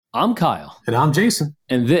I'm Kyle. And I'm Jason.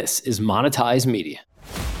 And this is Monetize Media.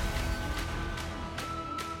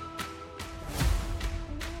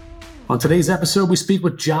 On today's episode, we speak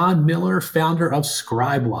with John Miller, founder of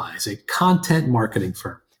Scribewise, a content marketing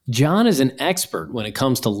firm. John is an expert when it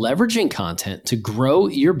comes to leveraging content to grow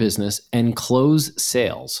your business and close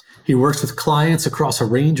sales. He works with clients across a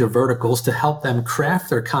range of verticals to help them craft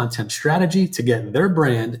their content strategy to get their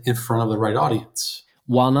brand in front of the right audience.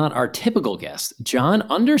 While not our typical guest, John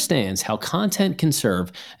understands how content can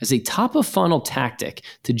serve as a top-of-funnel tactic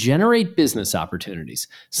to generate business opportunities,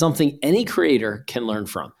 something any creator can learn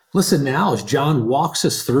from. Listen now as John walks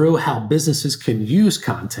us through how businesses can use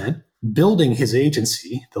content, building his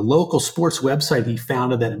agency, the local sports website he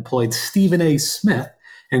founded that employed Stephen A. Smith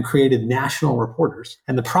and created national reporters,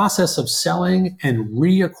 and the process of selling and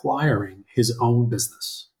reacquiring his own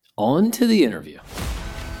business. On to the interview.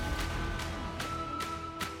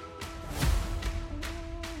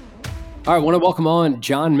 All right, I want to welcome on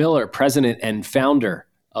John Miller, president and founder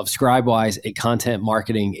of Scribewise, a content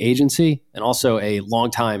marketing agency, and also a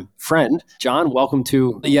longtime friend. John, welcome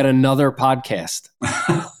to yet another podcast.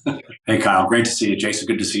 Hey, Kyle. Great to see you. Jason,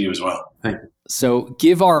 good to see you as well. Thank you. So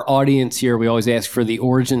give our audience here, we always ask for the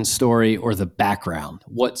origin story or the background.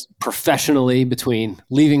 What's professionally between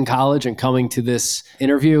leaving college and coming to this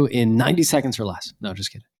interview in 90 seconds or less? No,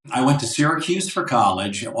 just kidding. I went to Syracuse for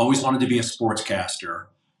college. Always wanted to be a sportscaster.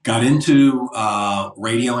 Got into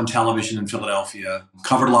radio and television in Philadelphia,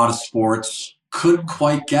 covered a lot of sports, couldn't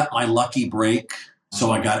quite get my lucky break. So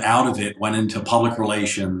I got out of it, went into public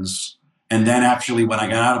relations. And then actually when I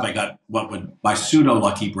got out of it, I got my pseudo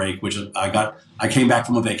lucky break, which I came back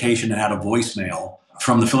from a vacation and had a voicemail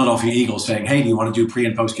from the Philadelphia Eagles saying, hey, do you want to do pre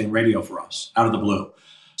and post game radio for us out of the blue?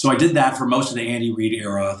 So I did that for most of the Andy Reid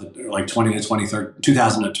era, like 2000 to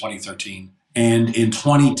 2013. And in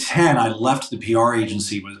 2010, I left the PR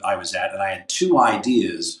agency I was at, and I had two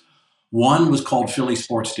ideas. One was called Philly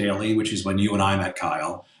Sports Daily, which is when you and I met,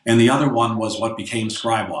 Kyle. And the other one was what became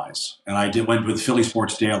Scribewise. And I went with Philly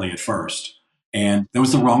Sports Daily at first. And that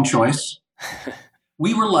was the wrong choice.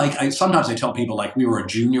 We were sometimes I tell people we were a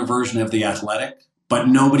junior version of The Athletic, but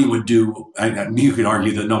nobody would do, you could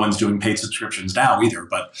argue that no one's doing paid subscriptions now either,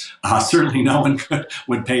 but certainly no one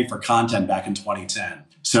would pay for content back in 2010.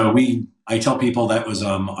 So I tell people that was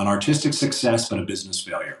an artistic success, but a business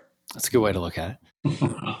failure. That's a good way to look at it.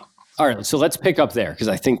 All right, so let's pick up there because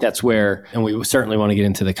I think that's where, and we certainly want to get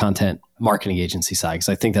into the content marketing agency side because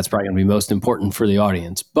I think that's probably going to be most important for the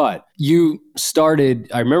audience. But you started,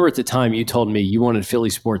 I remember at the time you told me you wanted Philly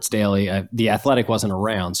Sports Daily. The Athletic wasn't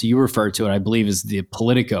around, so you referred to it, I believe, as the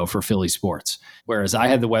Politico for Philly sports. Whereas I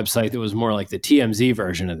had the website that was more like the TMZ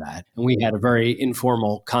version of that. And we had a very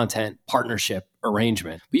informal content partnership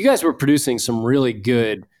arrangement. But you guys were producing some really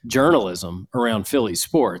good journalism around Philly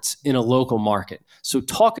sports in a local market. So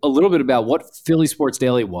talk a little bit about what Philly Sports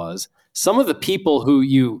Daily was, some of the people who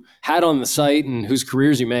you had on the site and whose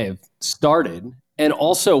careers you may have started, and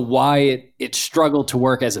also why it struggled to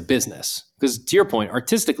work as a business. Because to your point,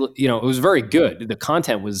 artistically, it was very good. The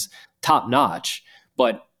content was top notch,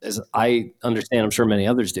 but as I understand, I'm sure many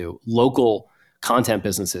others do, local content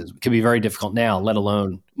businesses can be very difficult now, let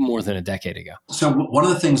alone more than a decade ago. So one of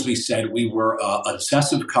the things we said, we were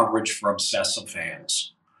obsessive coverage for obsessive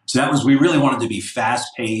fans. So that was, we really wanted to be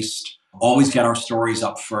fast-paced, always get our stories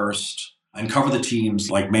up first, and cover the teams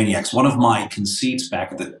like maniacs. One of my conceits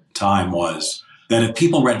back at the time was that if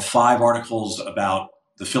people read 5 articles about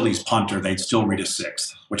the Phillies punter, they'd still read a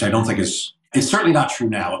 6th, which I don't think it's certainly not true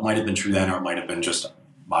now. It might have been true then, or it might have been just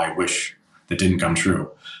my wish that didn't come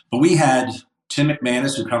true. But we had Tim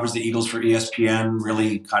McManus, who covers the Eagles for ESPN,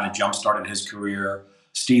 really kind of jump-started his career.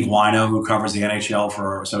 Steve Wino, who covers the NHL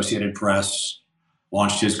for Associated Press,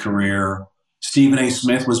 launched his career. Stephen A.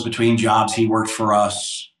 Smith was between jobs. He worked for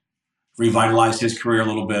us, revitalized his career a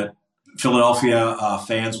little bit. Philadelphia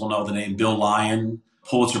fans will know the name Bill Lyon,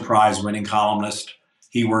 Pulitzer Prize winning columnist.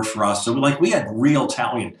 He worked for us. So we had real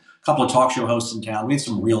talent. We had a couple of talk show hosts in town. We had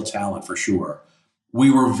some real talent for sure. We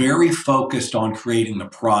were very focused on creating the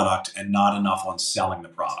product and not enough on selling the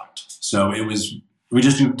product. So we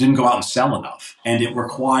just didn't go out and sell enough. And it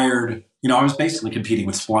required, I was basically competing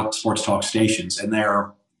with sports talk stations, and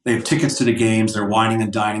they have tickets to the games, they're wining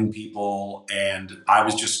and dining people, and I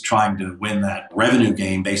was just trying to win that revenue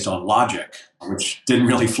game based on logic, which didn't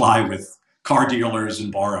really fly with car dealers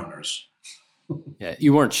and bar owners. Yeah,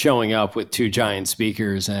 you weren't showing up with 2 giant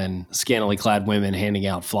speakers and scantily clad women handing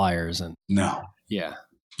out flyers. No. Yeah.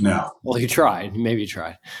 No. Well, you tried. Maybe you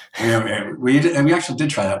tried. Yeah, we actually did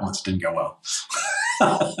try that once. It didn't go well.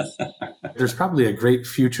 There's probably a great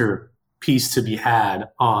future piece to be had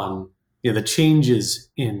on the changes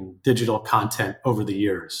in digital content over the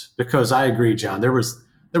years. Because I agree, John, there was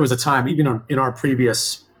a time, even in our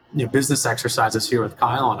previous business exercises here with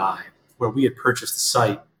Kyle and I, where we had purchased a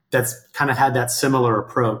site that's kind of had that similar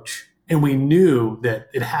approach. And we knew that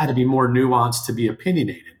it had to be more nuanced to be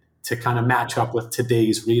opinionated to kind of match up with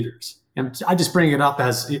today's readers. And I just bring it up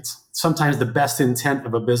as it's sometimes the best intent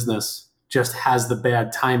of a business just has the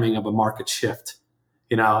bad timing of a market shift,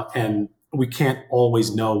 and we can't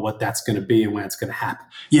always know what that's going to be and when it's going to happen.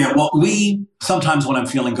 Yeah, well, sometimes when I'm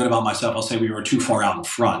feeling good about myself, I'll say we were too far out in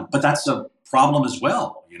front, but that's a problem as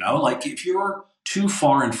well. Like if you're too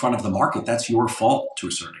far in front of the market, that's your fault to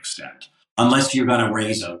a certain extent, unless you're going to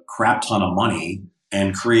raise a crap ton of money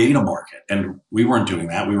and create a market. And we weren't doing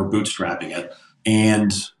that. We were bootstrapping it,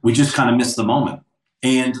 and we just kind of missed the moment.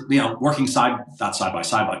 And, working not side by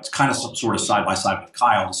side, but kind of sort of side by side with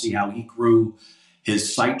Kyle to see how he grew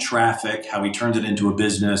his site traffic, how he turned it into a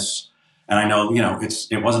business. And I know,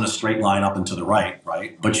 it wasn't a straight line up and to the right?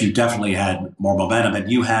 But you definitely had more momentum.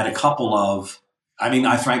 And you had a couple of,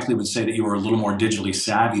 I frankly would say that you were a little more digitally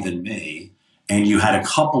savvy than me. And you had a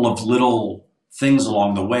couple of little things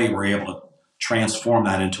along the way where you were able to transform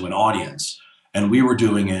that into an audience. And we were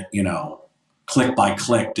doing it, click by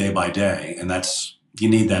click, day by day. And you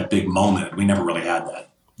need that big moment. We never really had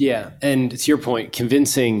that. Yeah. And to your point,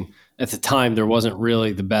 convincing at the time, there wasn't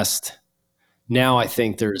really the best. Now I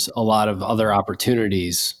think there's a lot of other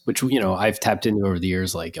opportunities, which, I've tapped into over the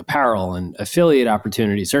years, like apparel and affiliate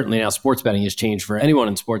opportunities. Certainly now sports betting has changed for anyone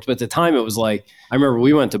in sports. But at the time it was like, I remember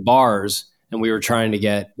we went to bars and we were trying to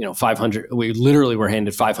get, we literally were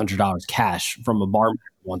handed $500 cash from a bar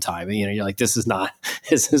one time. And, you're like, this is not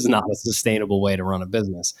a sustainable way to run a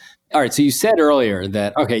business. All right. So you said earlier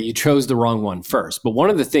that, okay, you chose the wrong one first. But one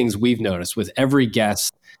of the things we've noticed with every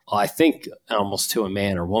guest, I think almost to a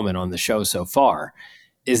man or woman on the show so far,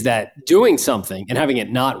 is that doing something and having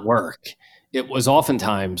it not work, it was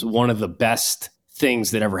oftentimes one of the best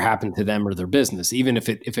things that ever happened to them or their business, even if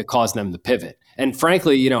it caused them to pivot. And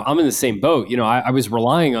frankly, I'm in the same boat. I was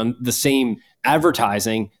relying on the same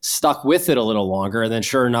advertising, stuck with it a little longer. And then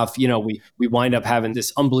sure enough, we wind up having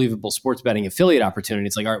this unbelievable sports betting affiliate opportunity.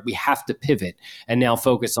 It's like, all right, we have to pivot and now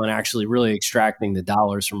focus on actually really extracting the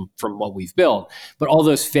dollars from what we've built. But all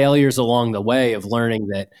those failures along the way of learning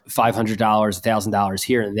that $500, $1,000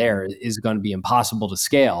 here and there is going to be impossible to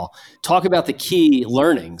scale. Talk about the key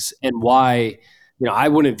learnings and why, I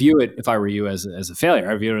wouldn't view it, if I were you, as a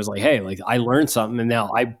failure. I view it as like, hey, like I learned something and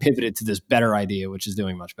now I pivoted to this better idea, which is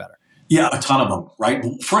doing much better. Yeah, a ton of them, right?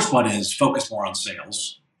 First one is focus more on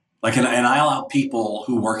sales. And I allow people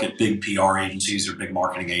who work at big PR agencies or big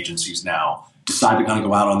marketing agencies now decide they're going to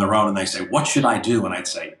go out on their own and they say, what should I do? And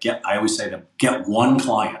I always say to them, get one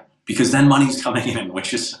client, because then money's coming in,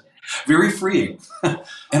 which is very freeing.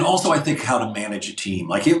 And also I think how to manage a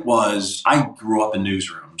team. I grew up in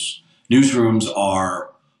newsrooms. Newsrooms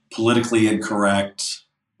are politically incorrect,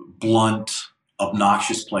 blunt,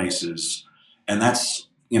 obnoxious places. And that's,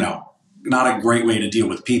 not a great way to deal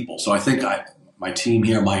with people. So I think my team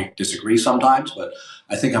here might disagree sometimes, but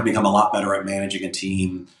I think I've become a lot better at managing a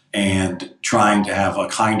team and trying to have a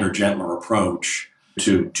kinder, gentler approach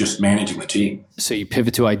to just managing the team. So you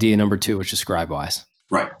pivot to idea number 2, which is Scribewise.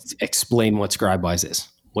 Right. Explain what Scribewise is.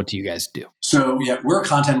 What do you guys do? So we're a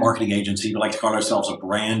content marketing agency. We like to call ourselves a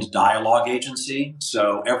brand dialogue agency.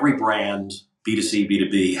 So every brand, B2C,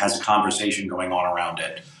 B2B, has a conversation going on around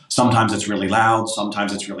it. Sometimes it's really loud,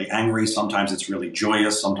 sometimes it's really angry, sometimes it's really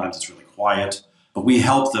joyous, sometimes it's really quiet, but we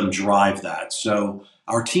help them drive that. So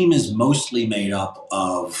our team is mostly made up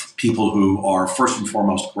of people who are first and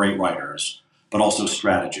foremost great writers, but also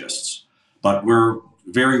strategists. But we're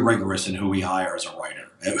very rigorous in who we hire as a writer,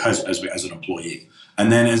 as an employee.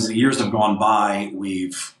 And then as the years have gone by,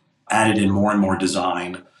 we've added in more and more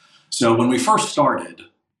design. So when we first started,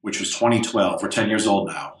 which was 2012, we're 10 years old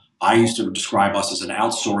now, I used to describe us as an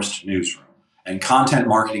outsourced newsroom, and content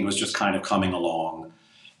marketing was just kind of coming along.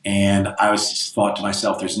 And I thought to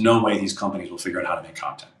myself, there's no way these companies will figure out how to make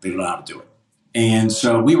content. They don't know how to do it. And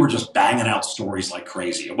so we were just banging out stories like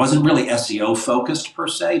crazy. It wasn't really SEO focused per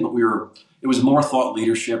se, but it was more thought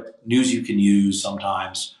leadership, news you can use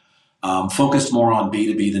sometimes, focused more on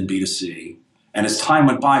B2B than B2C. And as time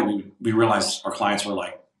went by, we realized our clients were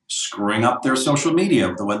like screwing up their social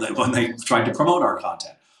media when they tried to promote our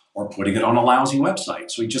content, or putting it on a lousy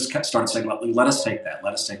website. So we just started saying, let us take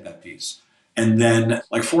that piece. And then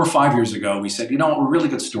 4 or 5 years ago, we said, we're really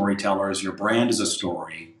good storytellers. Your brand is a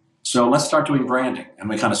story. So let's start doing branding. And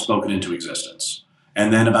we kind of spoke it into existence.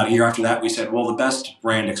 And then about a year after that, we said, well, the best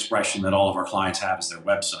brand expression that all of our clients have is their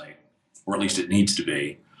website, or at least it needs to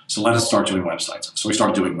be. So let us start doing websites. So we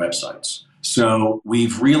started doing websites. So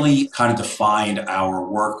we've really kind of defined our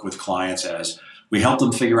work with clients as we help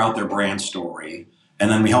them figure out their brand story,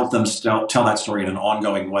 and then we help them tell that story in an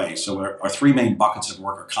ongoing way. So our three main buckets of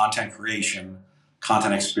work are content creation,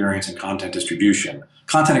 content experience, and content distribution.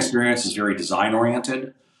 Content experience is very design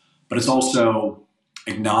oriented, but it's also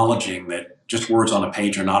acknowledging that just words on a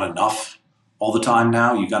page are not enough all the time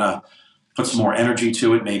now. You got to put some more energy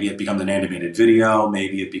to it. Maybe it becomes an animated video.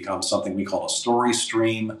 Maybe it becomes something we call a story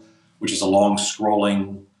stream, which is a long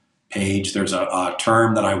scrolling page. There's a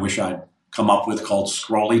term that I wish I'd come up with called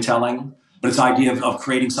scrolly telling. But it's the idea of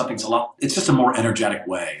creating something it's just a more energetic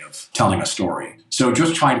way of telling a story. So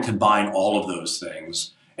just trying to combine all of those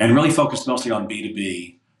things and really focus mostly on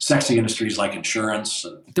B2B, sexy industries like insurance.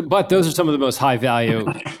 But those are some of the most high value,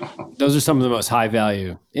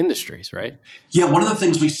 industries, right? Yeah, one of the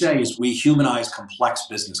things we say is we humanize complex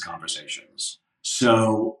business conversations.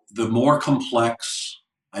 So the more complex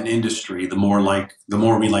an industry, the more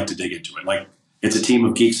we like to dig into it. Like it's a team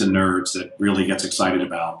of geeks and nerds that really gets excited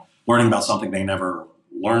about learning about something they never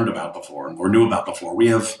learned about before or knew about before. We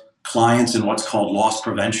have clients in what's called loss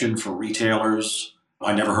prevention for retailers.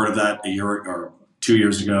 I never heard of that a year or 2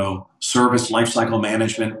 years ago. Service lifecycle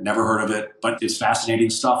management, never heard of it, but it's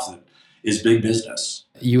fascinating stuff that is big business.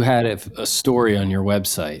 You had a story on your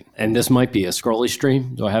website, and this might be a scrolly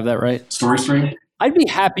stream. Do I have that right? Story stream? I'd be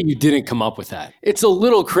happy you didn't come up with that. It's a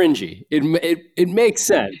little cringy. It makes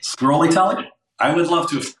sense. Scrolly telling? I would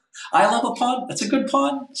love to. I love a pun. That's a good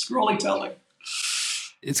pun. Scrolly telling.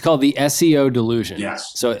 It's called the SEO delusion.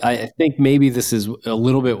 Yes. So I think maybe this is a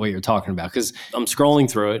little bit what you're talking about, because I'm scrolling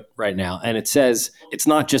through it right now and it says it's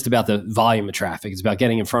not just about the volume of traffic. It's about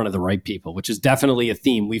getting in front of the right people, which is definitely a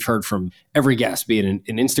theme we've heard from every guest, be it an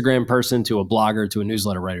Instagram person to a blogger to a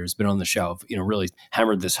newsletter writer who's been on the show, really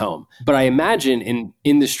hammered this home. But I imagine in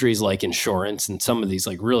industries like insurance and some of these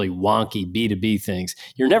like really wonky B2B things,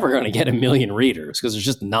 you're never going to get 1 million readers because there's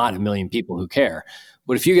just not 1 million people who care.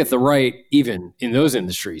 But if you get the right, even in those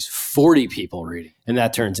industries, 40 people reading, and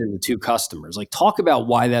that turns into 2 customers, like talk about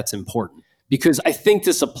why that's important. Because I think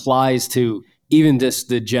this applies to even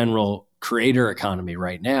the general creator economy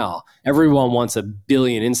right now. Everyone wants 1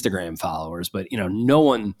 billion Instagram followers, but no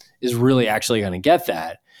one is really actually going to get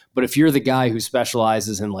that. But if you're the guy who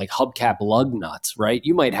specializes in like hubcap lug nuts, right,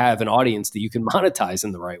 you might have an audience that you can monetize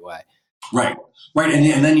in the right way. Right.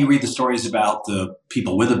 And then you read the stories about the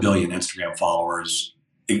people with 1 billion Instagram followers.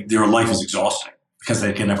 Their life is exhausting because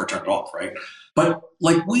they can never turn it off, right? But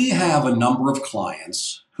like we have a number of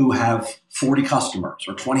clients who have 40 customers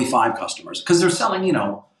or 25 customers because they're selling,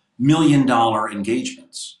 $1 million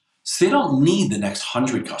engagements. So they don't need the next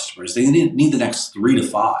 100 customers. They need the next 3 to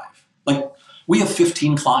 5. Like we have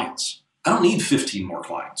 15 clients. I don't need 15 more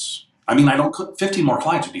clients. 15 more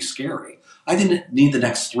clients would be scary. I didn't need the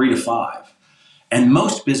next 3 to 5. And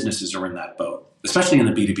most businesses are in that boat, especially in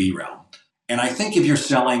the B2B realm. And I think if you're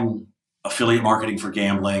selling affiliate marketing for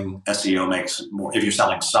gambling, SEO makes more. If you're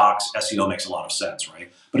selling stocks, SEO makes a lot of sense,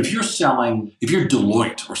 right? But if you're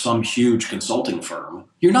Deloitte or some huge consulting firm,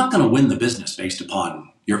 you're not going to win the business based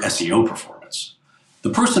upon your SEO performance. The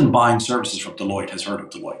person buying services from Deloitte has heard of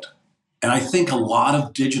Deloitte. And I think a lot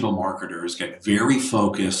of digital marketers get very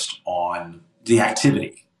focused on the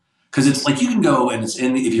activity. Because it's like you can go and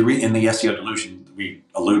if you read in the SEO delusion, we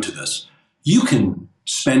allude to this, you can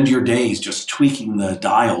spend your days just tweaking the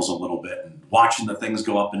dials a little bit and watching the things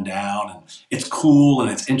go up and down. And it's cool and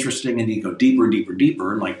it's interesting and you go deeper and deeper and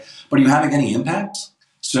deeper. And but are you having any impact?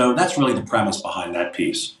 So that's really the premise behind that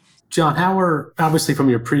piece. John, how are, obviously from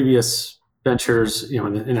your previous ventures, in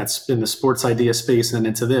the sports idea space and then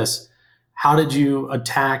into this, how did you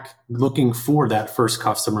attack looking for that first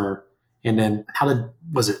customer? And then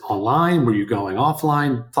was it online? Were you going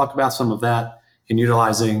offline? Talk about some of that and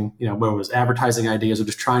utilizing, whether it was advertising ideas or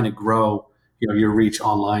just trying to grow, your reach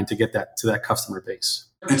online to get that to that customer base.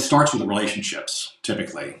 It starts with the relationships,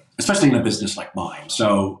 typically, especially in a business like mine.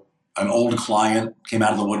 So an old client came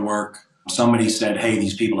out of the woodwork. Somebody said, hey,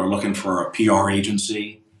 these people are looking for a PR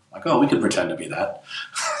agency. Like, oh, we could pretend to be that.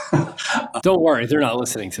 Don't worry, they're not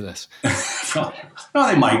listening to this. No,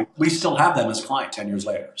 they might. We still have them as a client 10 years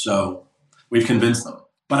later. So we've convinced them.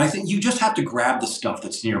 But I think you just have to grab the stuff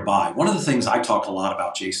that's nearby. One of the things I talk a lot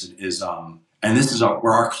about, Jason, is, and this is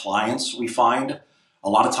where our clients, we find, a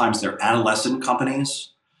lot of times they're adolescent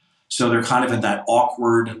companies. So they're kind of in that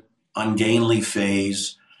awkward, ungainly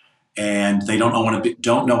phase, and they don't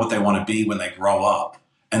know what they want to be when they grow up,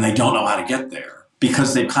 and they don't know how to get there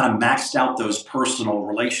because they've kind of maxed out those personal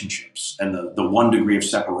relationships and the 1 degree of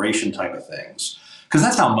separation type of things. Because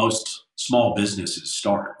that's how most small businesses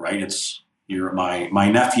start, right? It's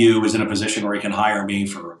My nephew is in a position where he can hire me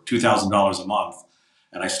for $2,000 a month.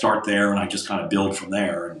 And I start there and I just kind of build from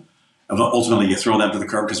there. And ultimately you throw them to the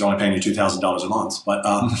curb because they're only paying you $2,000 a month.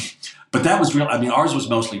 But that was real. I mean, ours was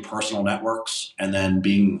mostly personal networks and then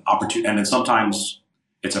being opportune. And then sometimes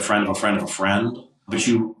it's a friend of a friend of a friend, but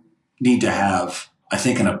you need to have, I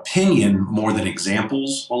think, an opinion more than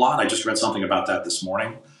examples a lot. I just read something about that this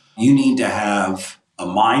morning. You need to have a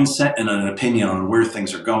mindset and an opinion on where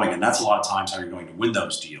things are going. And that's a lot of times how you're going to win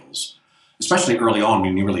those deals, especially early on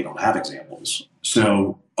when you really don't have examples.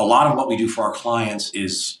 So a lot of what we do for our clients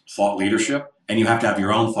is thought leadership, and you have to have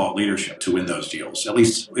your own thought leadership to win those deals. At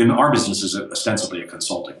least in our business is ostensibly a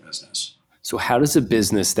consulting business. So how does a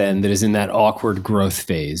business then that is in that awkward growth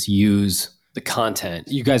phase use the content?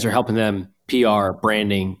 You guys are helping them PR,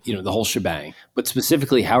 branding, the whole shebang. But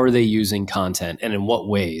specifically, how are they using content and in what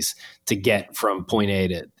ways to get from point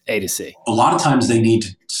A to C? A lot of times they need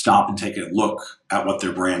to stop and take a look at what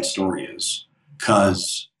their brand story is,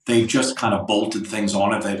 because they've just kind of bolted things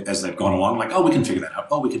on it as they've gone along, like, oh, we can figure that out.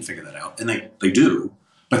 Oh, we can figure that out. And they do.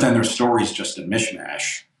 But then their story is just a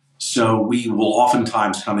mishmash. So we will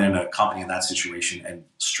oftentimes come in a company in that situation and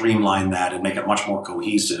streamline that and make it much more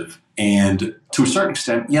cohesive. And to a certain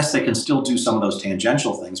extent, yes, they can still do some of those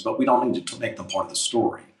tangential things, but we don't need to make them part of the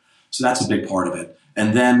story. So that's a big part of it.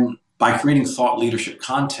 And then by creating thought leadership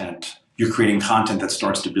content, you're creating content that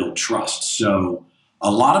starts to build trust. So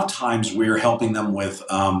a lot of times we're helping them with,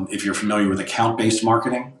 if you're familiar with account-based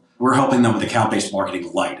marketing, we're helping them with account-based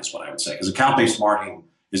marketing light is what I would say. Because account-based marketing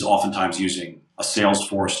is oftentimes using a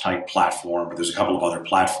Salesforce type platform, but there's a couple of other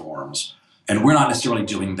platforms. And we're not necessarily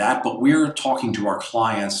doing that, but we're talking to our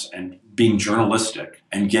clients and being journalistic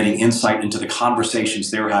and getting insight into the conversations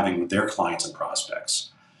they're having with their clients and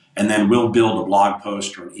prospects. And then we'll build a blog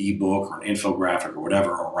post or an ebook or an infographic or whatever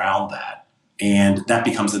around that. And that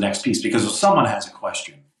becomes the next piece, because if someone has a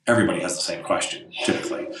question, everybody has the same question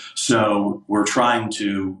typically. So we're trying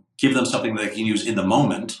to give them something that they can use in the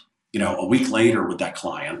moment, a week later with that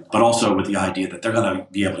client, but also with the idea that they're going to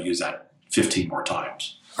be able to use that 15 more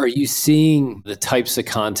times. Are you seeing the types of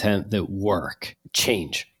content that work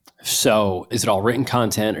change? So is it all written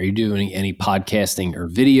content? Are you doing any podcasting or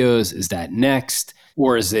videos? Is that next?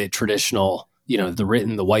 Or is it traditional, the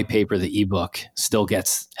written, the white paper, the ebook still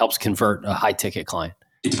helps convert a high ticket client?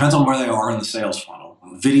 It depends on where they are in the sales funnel.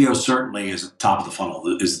 Video certainly is at the top of the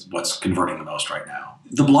funnel, is what's converting the most right now.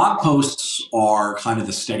 The blog posts are kind of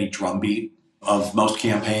the steady drumbeat of most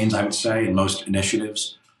campaigns, I would say, and most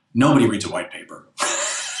initiatives. Nobody reads a white paper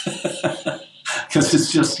because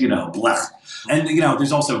it's just, blech. And,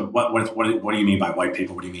 there's also, what do you mean by white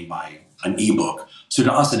paper? What do you mean by an ebook? So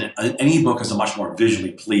to us, an ebook is a much more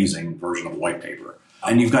visually pleasing version of a white paper.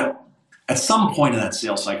 And you've got, at some point in that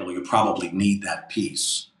sales cycle, you probably need that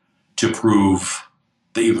piece to prove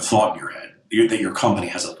that you have a thought in your head, that your company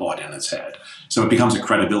has a thought in its head. So it becomes a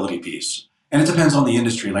credibility piece. And it depends on the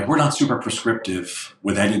industry. Like, we're not super prescriptive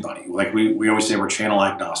with anybody. Like, we always say we're channel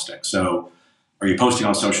agnostic. So are you posting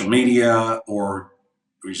on social media, or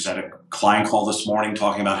we just had a client call this morning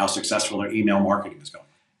talking about how successful their email marketing is going.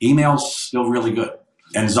 Email's still really good.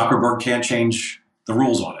 And Zuckerberg can't change the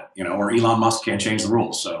rules on it, or Elon Musk can't change the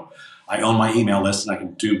rules. So I own my email list and I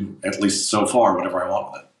can do, at least so far, whatever I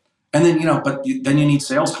want with it. And then, then you need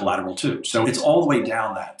sales collateral too. So it's all the way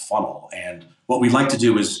down that funnel. And what we like to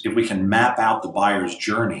do is, if we can map out the buyer's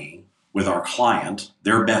journey with our client,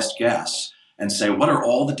 their best guess, and say, what are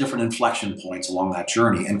all the different inflection points along that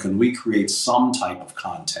journey? And can we create some type of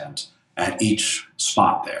content at each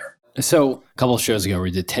spot there? So a couple of shows ago,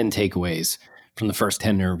 we did 10 takeaways from the first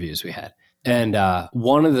 10 interviews we had. And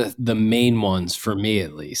one of the main ones, for me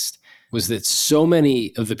at least, was that so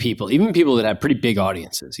many of the people, even people that have pretty big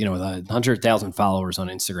audiences, with 100,000 followers on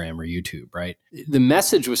Instagram or YouTube, right? The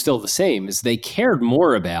message was still the same, is they cared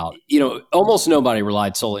more about, almost nobody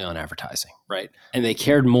relied solely on advertising, right? And they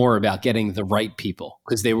cared more about getting the right people,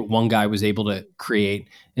 because one guy was able to create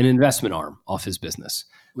an investment arm off his business.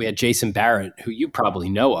 We had Jason Barrett, who you probably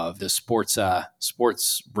know of, the sports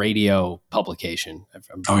radio publication.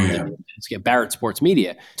 Barrett Sports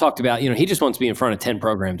Media, talked about, he just wants to be in front of 10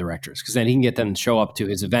 program directors, because then he can get them to show up to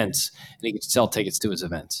his events and he can sell tickets to his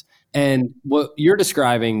events. And what you're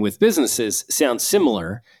describing with businesses sounds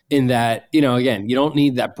similar in that, again, you don't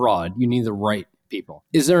need that broad, you need the right people.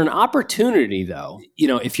 Is there an opportunity though,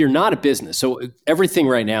 if you're not a business? So everything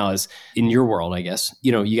right now is in your world, I guess,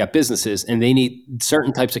 you got businesses and they need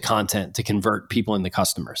certain types of content to convert people into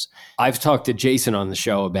customers. I've talked to Jason on the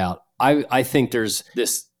show about, I think there's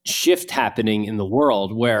this shift happening in the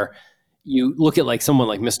world where, you look at like someone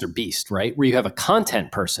like Mr. Beast, right? Where you have a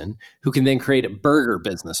content person who can then create a burger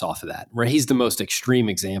business off of that, right? He's the most extreme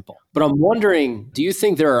example. But I'm wondering, do you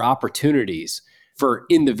think there are opportunities for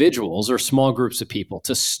individuals or small groups of people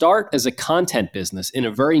to start as a content business in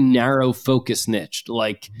a very narrow focus niche,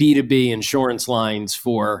 like B2B insurance lines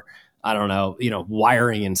for, I don't know,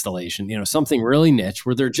 wiring installation, something really niche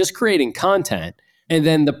where they're just creating content and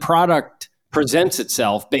then the product presents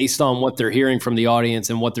itself based on what they're hearing from the audience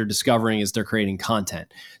and what they're discovering as they're creating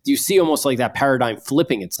content. Do you see almost like that paradigm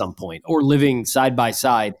flipping at some point or living side by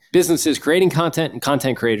side, businesses creating content and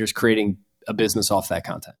content creators creating a business off that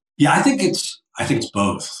content? Yeah, I think it's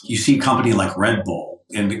both. You see a company like Red Bull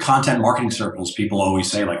in the content marketing circles, people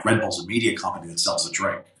always say like Red Bull's a media company that sells a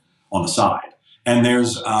drink on the side. And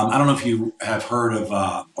there's, I don't know if you have heard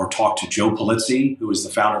of or talked to Joe Polizzi, who is the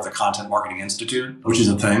founder of the Content Marketing Institute, which is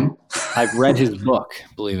a thing. I've read his book,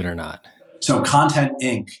 believe it or not. So Content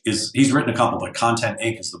Inc. he's written a couple, but Content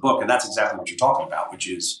Inc. is the book. And that's exactly what you're talking about, which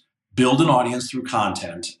is build an audience through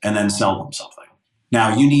content and then sell them something.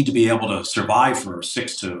 Now, you need to be able to survive for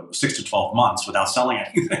 6 to 12 months without selling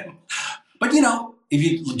anything. But, if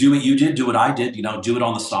you do what you did, do what I did, do it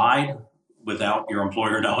on the side without your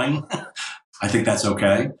employer knowing, I think that's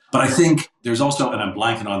okay. But I think there's also, and I'm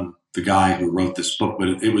blanking on the guy who wrote this book, but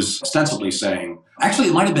it was ostensibly saying, actually,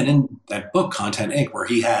 it might have been in that book, Content Inc., where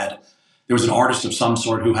there was an artist of some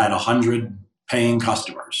sort who had 100 paying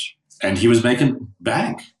customers and he was making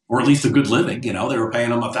bank, or at least a good living. They were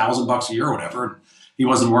paying him $1,000 a year or whatever. He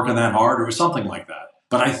wasn't working that hard or something like that.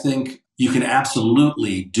 But I think you can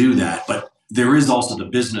absolutely do that. But there is also the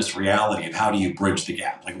business reality of how do you bridge the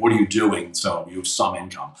gap? Like, what are you doing so you have some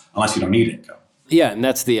income, unless you don't need income? Yeah, and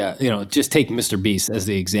that's the, just take Mr. Beast as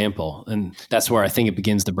the example. And that's where I think it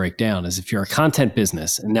begins to break down is if you're a content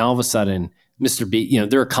business and now all of a sudden Mr.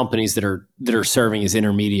 Beast, there are companies that are serving as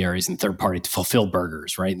intermediaries and third party to fulfill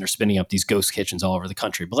burgers, right? And they're spinning up these ghost kitchens all over the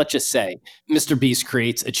country. But let's just say Mr. Beast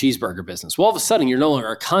creates a cheeseburger business. Well, all of a sudden you're no longer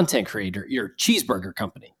a content creator, you're a cheeseburger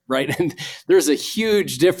company, right? And there's a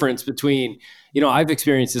huge difference between, I've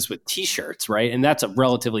experienced this with t-shirts, right? And that's a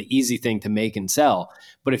relatively easy thing to make and sell.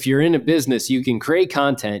 But if you're in a business, you can create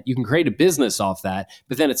content, you can create a business off that.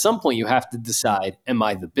 But then at some point you have to decide, am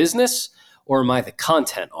I the business or am I the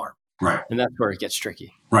content arm? Right. And that's where it gets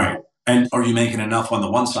tricky. Right. And are you making enough on the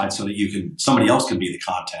one side so that somebody else can be the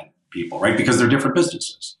content people, right? Because they're different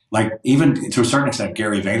businesses. Like even to a certain extent,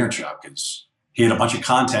 Gary Vaynerchuk he had a bunch of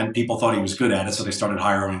content. People thought he was good at it. So they started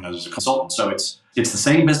hiring him as a consultant. So it's the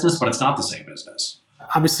same business, but it's not the same business.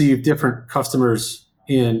 Obviously, you have different customers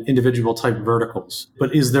in individual type verticals,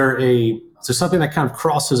 but is there something that kind of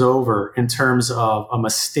crosses over in terms of a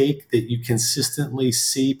mistake that you consistently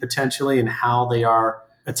see potentially in how they are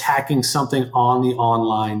attacking something on the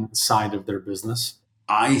online side of their business?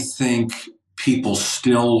 I think people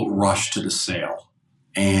still rush to the sale,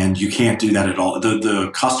 and you can't do that at all.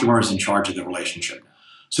 The customer is in charge of the relationship.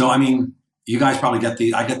 So, you guys probably get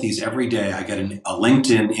these. I get these every day. I get a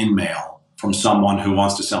LinkedIn in-mail from someone who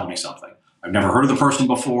wants to sell me something. I've never heard of the person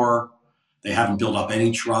before. They haven't built up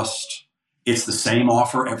any trust. It's the same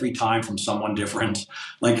offer every time from someone different.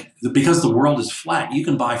 Because the world is flat, you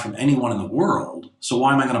can buy from anyone in the world. So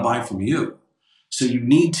why am I going to buy from you? So you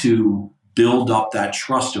need to build up that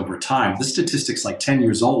trust over time. This statistic's like 10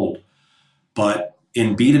 years old, but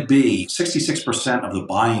in B2B, 66% of the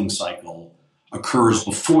buying cycle occurs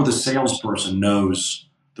before the salesperson knows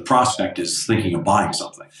the prospect is thinking of buying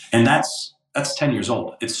something. And that's 10 years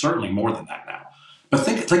old. It's certainly more than that now. But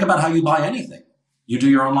think about how you buy anything. You do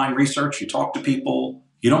your online research, you talk to people,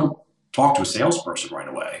 you don't talk to a salesperson right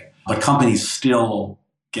away. But companies still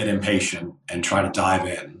get impatient and try to dive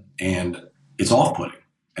in, and it's off-putting,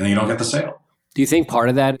 and then you don't get the sale. Do you think part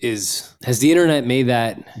of that has the internet made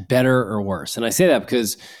that better or worse? And I say that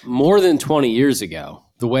because more than 20 years ago,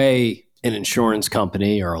 the way an insurance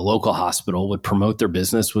company or a local hospital would promote their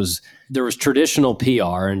business was there was traditional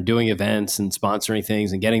PR and doing events and sponsoring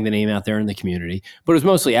things and getting the name out there in the community, but it was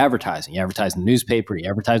mostly advertising. You advertise in the newspaper, you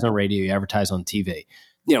advertise on radio, you advertise on TV.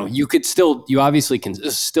 You obviously can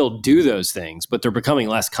still do those things, but they're becoming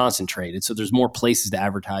less concentrated. So there's more places to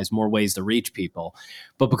advertise, more ways to reach people.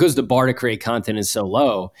 But because the bar to create content is so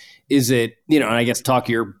low, is it, and I guess talk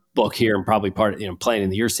your book here and probably playing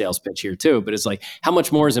into your sales pitch here too, but it's like how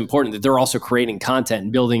much more is important that they're also creating content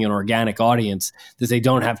and building an organic audience that they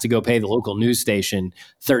don't have to go pay the local news station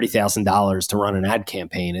 $30,000 to run an ad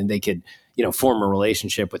campaign, and they could, form a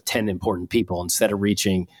relationship with 10 important people instead of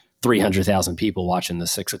reaching 300,000 people watching the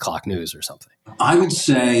 6 o'clock news or something. I would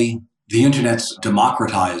say the internet's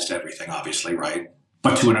democratized everything, obviously, right?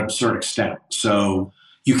 But to an absurd extent. So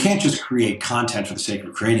you can't just create content for the sake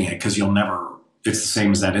of creating it because it's the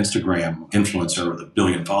same as that Instagram influencer with 1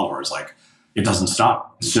 billion followers. Like, it doesn't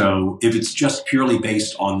stop. So if it's just purely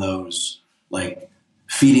based on those, like,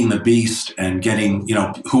 feeding the beast and getting,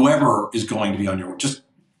 whoever is going to be on just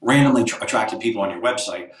randomly attracting people on your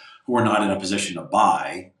website who are not in a position to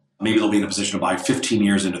buy, maybe they'll be in a position to buy 15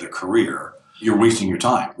 years into their career, you're wasting your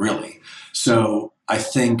time, really. So I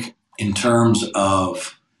think in terms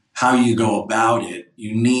of how you go about it,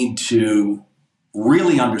 you need to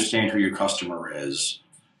really understand who your customer is,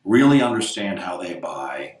 really understand how they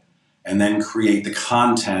buy, and then create the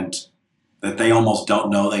content that they almost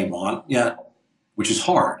don't know they want yet, which is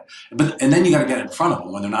hard. And then you got to get in front of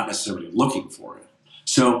them when they're not necessarily looking for it.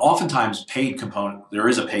 So oftentimes there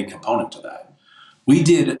is a paid component to that. We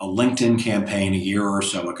did a LinkedIn campaign a year or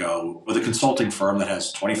so ago with a consulting firm that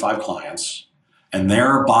has 25 clients, and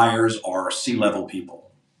their buyers are C-level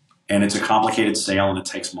people. And it's a complicated sale and it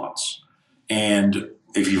takes months. And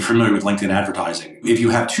if you're familiar with LinkedIn advertising, if you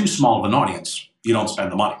have too small of an audience, you don't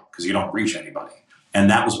spend the money because you don't reach anybody. And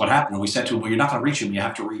that was what happened. And we said to them, well, you're not going to reach them. We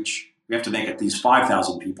have to make it these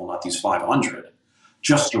 5,000 people, not these 500,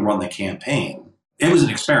 just to run the campaign. It was an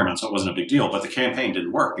experiment, so it wasn't a big deal, but the campaign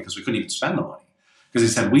didn't work because we couldn't even spend the money. Because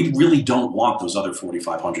they said, we really don't want those other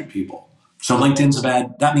 4,500 people. So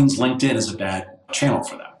that means LinkedIn is a bad channel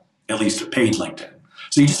for them, at least paid LinkedIn.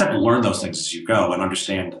 So you just have to learn those things as you go and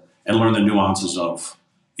understand and learn the nuances of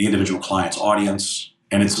the individual client's audience.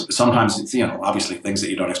 And sometimes it's obviously things that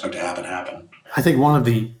you don't expect to happen. I think one of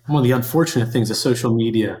the unfortunate things that social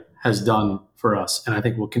media has done for us, and I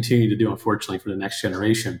think will continue to do, unfortunately, for the next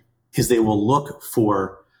generation, is they will look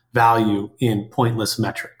for value in pointless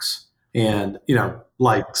metrics and,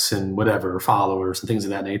 likes and whatever, followers and things of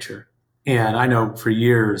that nature. And I know for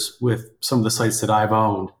years with some of the sites that I've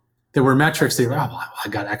owned, there were metrics that were, I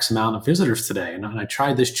got X amount of visitors today. And I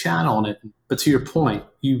tried this channel but to your point,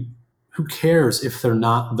 who cares if they're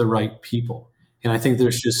not the right people? And I think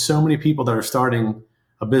there's just so many people that are starting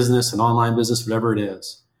a business, an online business, whatever it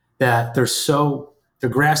is, that they're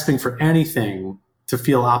grasping for anything to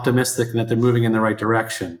feel optimistic and that they're moving in the right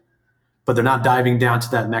direction, but they're not diving down to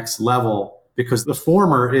that next level because the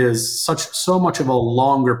former is so much of a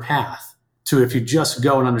longer path to, if you just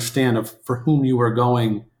go and understand for whom you are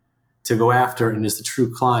going to go after and is the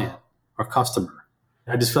true client or customer.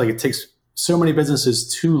 I just feel like it takes so many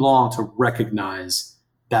businesses too long to recognize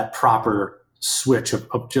that proper switch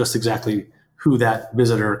of just exactly who that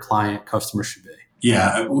visitor, client, customer should be.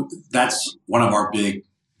 Yeah, that's one of our big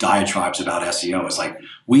diatribes about SEO. It's like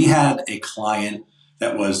we had a client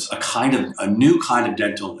that was a new kind of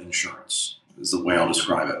dental insurance, is the way I'll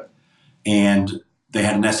describe it. And they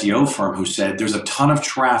had an SEO firm who said there's a ton of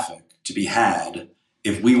traffic to be had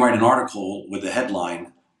if we write an article with the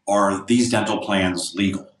headline, "Are these dental plans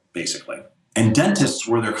legal?" basically. And dentists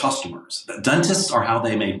were their customers. The dentists are how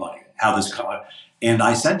they made money. And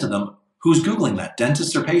I said to them, "Who's Googling that?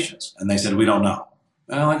 Dentists or patients?" And they said, "We don't know."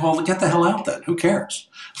 And I'm like, "Well, get the hell out then. Who cares?"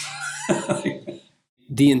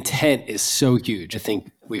 The intent is so huge. I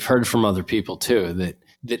think we've heard from other people too, that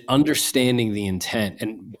understanding the intent.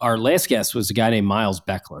 And our last guest was a guy named Miles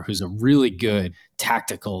Beckler, who's a really good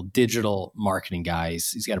tactical digital marketing guy.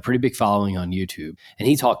 He's got a pretty big following on YouTube. And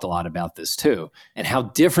he talked a lot about this too, and how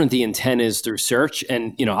different the intent is through search.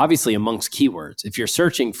 And, obviously amongst keywords, if you're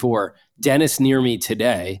searching for dentist near me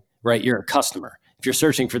today, right, you're a customer. If you're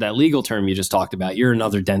searching for that legal term you just talked about, you're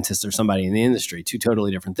another dentist or somebody in the industry, two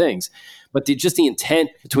totally different things. But just the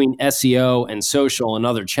intent between SEO and social and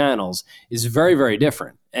other channels is very, very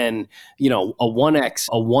different. And, a 1x,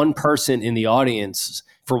 a one person in the audience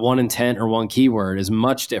for one intent or one keyword is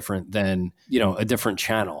much different than, a different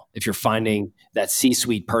channel. If you're finding that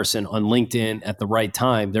C-suite person on LinkedIn at the right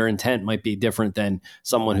time, their intent might be different than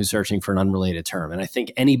someone who's searching for an unrelated term. And I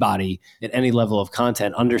think anybody at any level of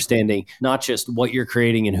content, understanding not just what you're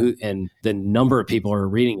creating and the number of people are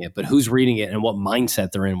reading it, but who's reading it and what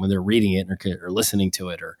mindset they're in when they're reading it or listening to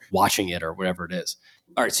it or watching it or whatever it is.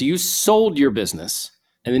 All right. So you sold your business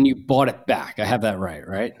and then you bought it back. I have that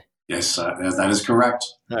right? Yes, that is correct.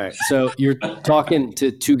 All right. So you're talking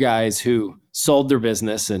to two guys who sold their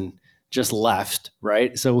business and just left,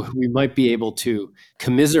 right? So we might be able to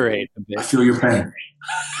commiserate a bit. I feel your pain.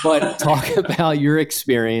 But talk about your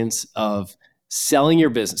experience of selling your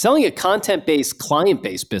business, selling a content-based,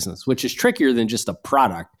 client-based business, which is trickier than just a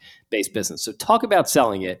product-based business. So talk about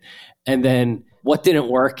selling it and then what didn't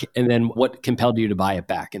work and then what compelled you to buy it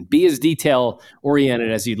back, and be as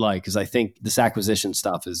detail-oriented as you'd like, because I think this acquisition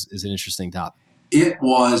stuff is an interesting topic. It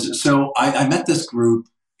was. So I met this group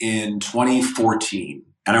in 2014.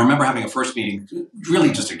 And I remember having a first meeting,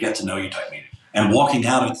 really just a get to know you type meeting. And walking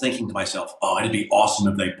out and thinking to myself, oh, it'd be awesome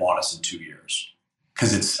if they bought us in 2 years.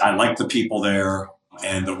 Because I like the people there,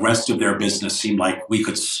 and the rest of their business seemed like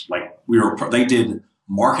they did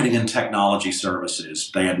marketing and technology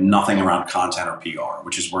services. They had nothing around content or PR,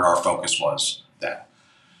 which is where our focus was then.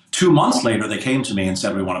 2 months later, they came to me and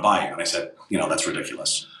said, we want to buy you. And I said, that's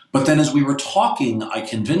ridiculous. But then as we were talking, I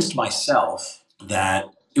convinced myself that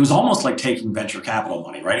it was almost like taking venture capital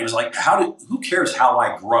money, right? It was like, who cares how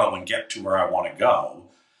I grow and get to where I want to go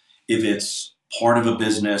if it's part of a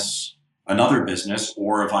business, another business,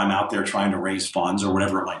 or if I'm out there trying to raise funds or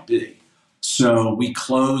whatever it might be. So we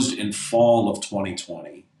closed in fall of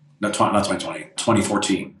 2020, not 2020,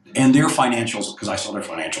 2014. And their financials, because I saw their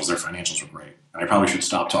financials were great. And I probably should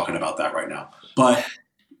stop talking about that right now. But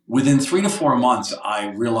within 3 to 4 months,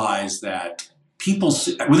 I realized that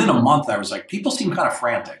within a month, I was like, people seem kind of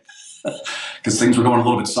frantic because things were going a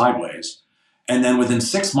little bit sideways. And then within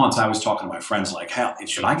 6 months, I was talking to my friends like, hell,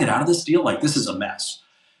 should I get out of this deal? Like, this is a mess.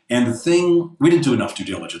 And we didn't do enough due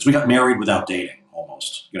diligence. We got married without dating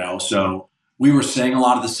almost, so we were saying a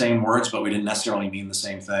lot of the same words, but we didn't necessarily mean the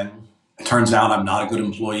same thing. It turns out I'm not a good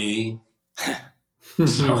employee.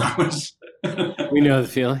 So I was... We know the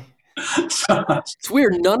feeling. It's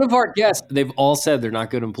weird. None of our guests, they've all said they're not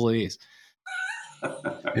good employees.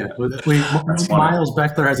 Yeah, Miles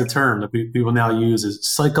Beckler has a term that we will now use is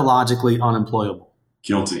psychologically unemployable.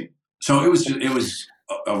 Guilty. So it was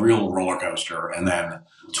a real roller coaster. And then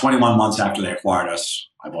 21 months after they acquired us,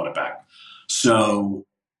 I bought it back. So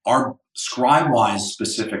our Scribewise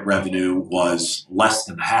specific revenue was less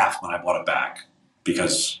than half when I bought it back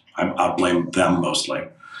because I blame them mostly.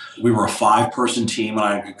 We were a 5-person team when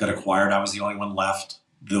I got acquired. I was the only one left.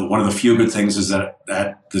 One of the few good things is that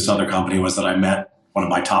at this other company was that I met one of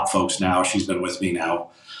my top folks now. She's been with me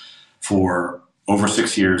now for over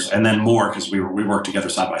 6 years, and then more because we worked together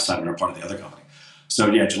side by side and we're part of the other company.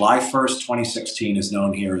 So yeah, July 1st, 2016 is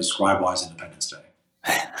known here as Scribewise Independence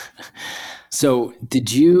Day. So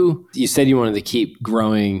you said you wanted to keep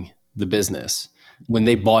growing the business. When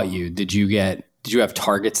they bought you, did you have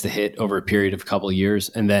targets to hit over a period of a couple of years?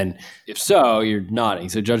 And then if so, you're nodding.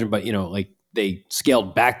 So judging by, they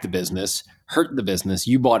scaled back the business, hurt the business,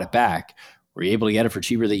 you bought it back. Were you able to get it for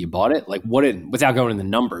cheaper that you bought it? Like without going into the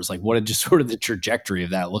numbers, like what did just sort of the trajectory of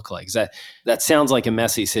that look like? That sounds like a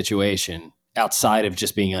messy situation outside of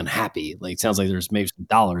just being unhappy. Like it sounds like there's maybe some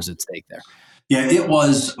dollars at stake there. Yeah, it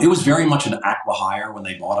was very much an acqui-hire when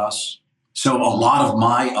they bought us. So a lot of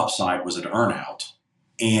my upside was an earnout.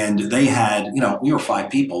 And they had, we were 5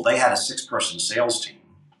 people. They had a 6-person sales team.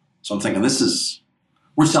 So I'm thinking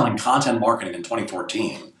we're selling content marketing in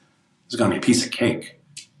 2014. This is going to be a piece of cake.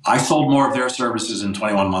 I sold more of their services in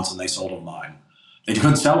 21 months than they sold of mine. They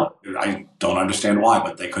couldn't sell it. I don't understand why,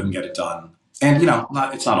 but they couldn't get it done. And,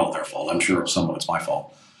 it's not all their fault. I'm sure some of it's my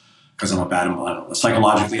fault because I'm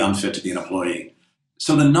psychologically unfit to be an employee.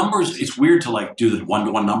 So the numbers, it's weird to do the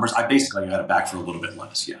one-to-one numbers. I basically got it back for a little bit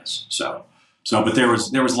less, yes. So, but there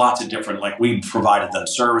was lots of different, we provided them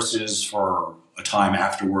services for a time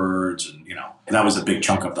afterwards, and that was a big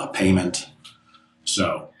chunk of the payment.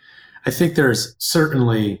 So, I think there's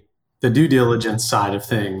certainly the due diligence side of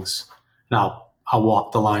things, and I'll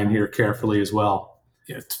walk the line here carefully as well.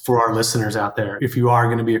 For our listeners out there, if you are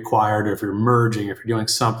going to be acquired, or if you're merging, if you're doing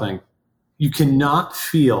something, you cannot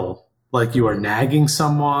feel like you are nagging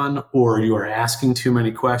someone or you are asking too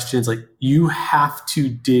many questions. Like you have to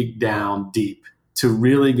dig down deep to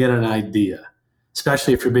really get an idea,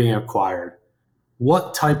 especially if you're being acquired,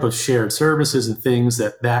 what type of shared services and things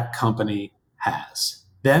that company has.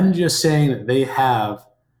 Them just saying that they have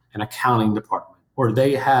an accounting department or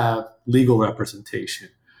they have legal representation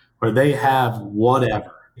or they have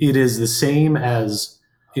whatever. It is the same as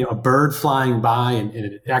a bird flying by and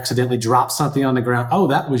it accidentally drops something on the ground. Oh,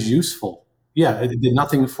 that was useful. Yeah, it did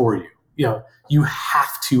nothing for you. You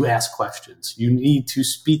have to ask questions. You need to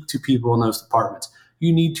speak to people in those departments.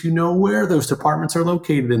 You need to know where those departments are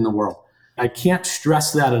located in the world. I can't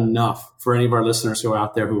stress that enough for any of our listeners who are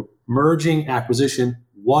out there who merging, acquisition,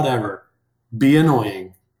 whatever, be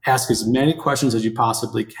annoying. Ask as many questions as you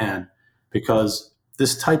possibly can because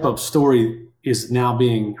this type of story is now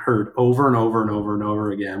being heard over and over and over and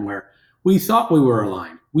over again where we thought we were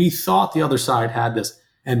aligned. We thought the other side had this.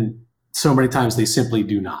 And so many times they simply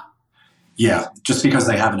do not. Yeah. Just because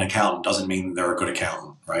they have an accountant doesn't mean they're a good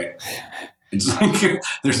accountant, right? It's like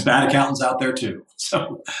there's bad accountants out there too.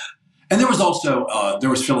 So, and there was also,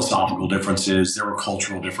 there was philosophical differences. There were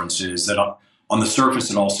cultural differences that on the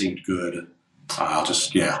surface, it all seemed good. I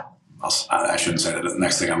shouldn't say that. The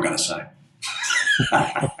next thing I'm going to say.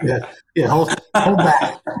 Yeah, hold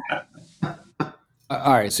back.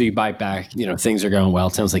 All right. So you bite back, things are going well.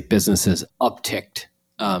 It sounds like business is ticked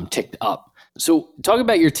up. So talk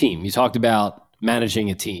about your team. You talked about managing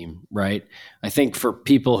a team, right? I think for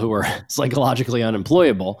people who are psychologically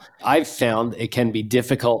unemployable, I've found it can be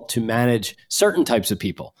difficult to manage certain types of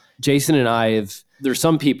people. Jason and there's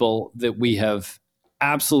some people that we have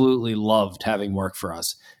absolutely loved having work for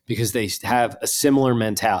us because they have a similar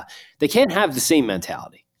mentality. They can't have the same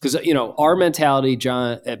mentality because, our mentality,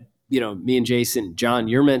 John, me and Jason, John,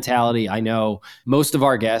 your mentality, I know most of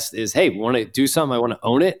our guests is, hey, we want to do something. I want to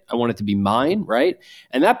own it. I want it to be mine, right?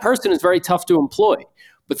 And that person is very tough to employ.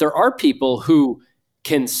 But there are people who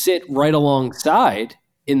can sit right alongside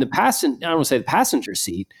in the I don't want to say the passenger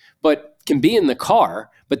seat, but can be in the car,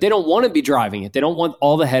 but they don't want to be driving it. They don't want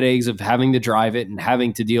all the headaches of having to drive it and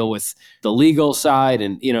having to deal with the legal side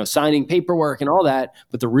and, signing paperwork and all that.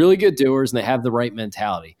 But they're really good doers and they have the right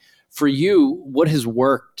mentality. For you, what has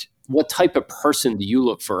worked? What type of person do you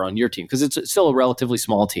look for on your team? Because it's still a relatively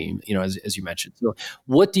small team, as you mentioned. So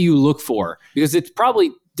what do you look for? Because it's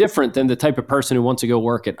probably different than the type of person who wants to go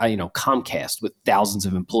work at, Comcast with thousands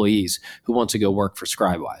of employees who wants to go work for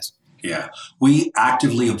Scribewise. Yeah. We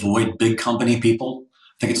actively avoid big company people.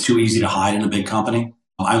 I think it's too easy to hide in a big company.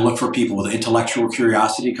 I look for people with intellectual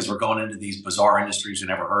curiosity because we're going into these bizarre industries you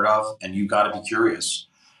never heard of. And you've got to be curious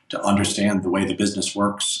to understand the way the business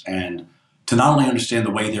works and to not only understand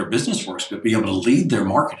the way their business works, but be able to lead their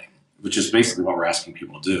marketing, which is basically what we're asking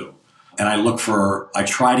people to do. And I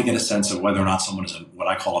try to get a sense of whether or not someone is what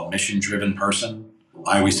I call a mission-driven person.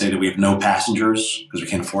 I always say that we have no passengers because we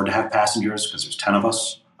can't afford to have passengers because there's 10 of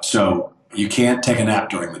us. So you can't take a nap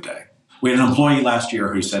during the day. We had an employee last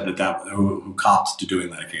year who said who cops to doing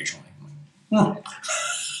that occasionally. Well,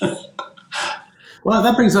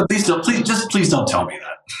 that brings up. Please don't tell me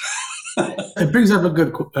that. It brings up a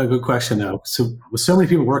good question, though. So with so many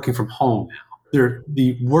people working from home now,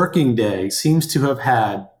 the working day seems to have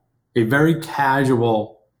had a very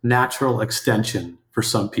casual, natural extension for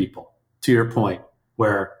some people, to your point,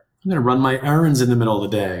 where I'm going to run my errands in the middle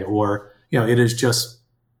of the day, or, it is just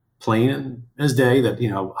plain as day that,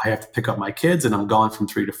 I have to pick up my kids and I'm gone from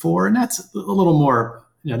 3 to 4. And that's a little more,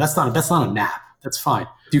 that's not a nap. That's fine.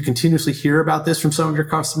 Do you continuously hear about this from some of your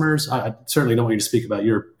customers? I certainly don't want you to speak about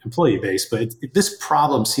your employee base, but this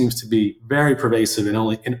problem seems to be very pervasive and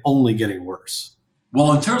only getting worse.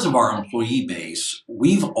 Well, in terms of our employee base,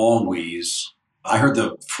 I heard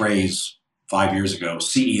the phrase 5 years ago,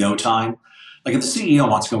 CEO time. Like if the CEO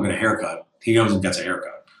wants to go get a haircut, he goes and gets a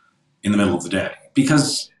haircut in the middle of the day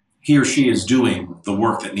because he or she is doing the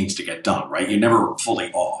work that needs to get done, right? You're never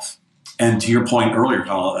fully off. And to your point earlier,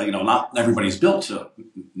 not everybody's built to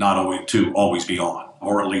always be on,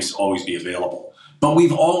 or at least always be available. But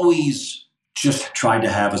we've always just tried to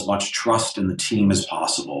have as much trust in the team as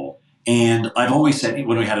possible. And I've always said,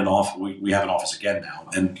 when we had an office, we have an office again now,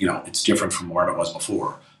 and it's different from where it was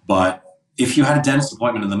before. But if you had a dentist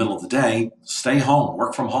appointment in the middle of the day, stay home,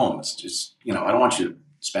 work from home. It's just, I don't want you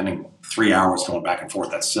spending 3 hours going back and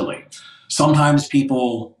forth. That's silly. Sometimes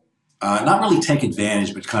people not really take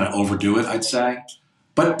advantage, but kind of overdo it, I'd say.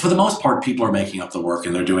 But for the most part, people are making up the work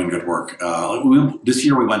and they're doing good work. This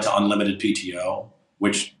year we went to unlimited PTO,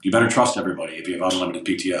 which you better trust everybody if you have unlimited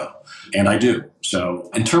PTO. And I do. So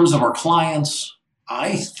in terms of our clients,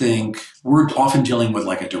 I think we're often dealing with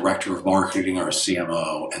like a director of marketing or a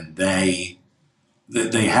CMO, and they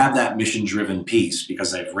have that mission-driven piece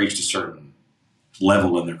because they've reached a certain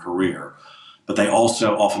level in their career. But they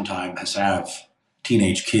also oftentimes have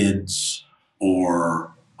teenage kids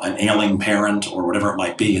or an ailing parent or whatever it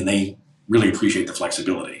might be, and they really appreciate the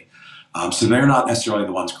flexibility. So they're not necessarily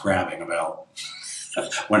the ones crabbing about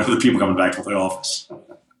when are the people coming back to the office.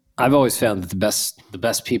 I've always found that the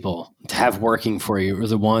best people to have working for you are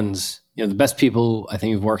the ones, the best people I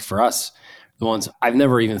think who've worked for us, the ones I've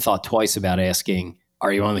never even thought twice about asking,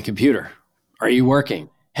 are you on the computer? Are you working?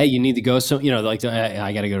 Hey, you need to go. So,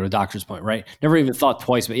 I got to go to a doctor's appointment, right? Never even thought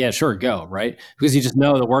twice, but yeah, sure, go, right? Because you just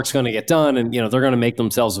know the work's going to get done and, they're going to make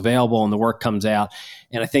themselves available and the work comes out.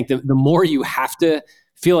 And I think the more you have to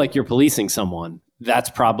feel like you're policing someone, that's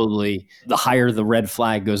probably the higher the red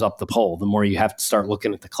flag goes up the pole, the more you have to start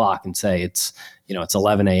looking at the clock and say, it's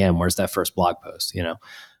 11 a.m. Where's that first blog post,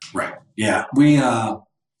 Right. Yeah.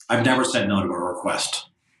 I've never said no to a request.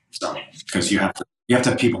 So, because you have to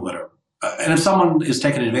have people that are, and if someone is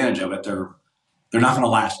taking advantage of it, they're not going to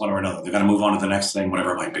last one or another. They're going to move on to the next thing,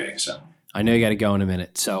 whatever it might be. So I know you got to go in a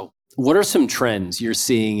minute. So what are some trends you're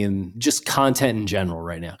seeing in just content in general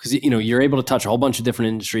right now? Because, you're able to touch a whole bunch of different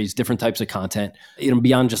industries, different types of content,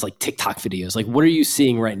 beyond just like TikTok videos. Like what are you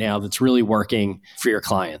seeing right now that's really working for your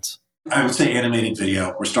clients? I would say animated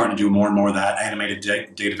video. We're starting to do more and more of that, animated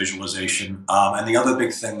data visualization. And the other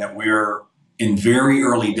big thing that we're in very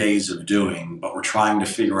early days of doing, but we're trying to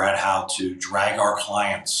figure out how to drag our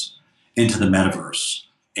clients into the metaverse.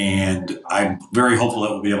 And I'm very hopeful that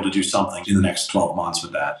we'll be able to do something in the next 12 months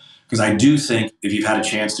with that. Because I do think if you've had a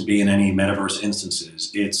chance to be in any metaverse instances,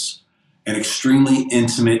 it's an extremely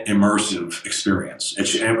intimate, immersive experience.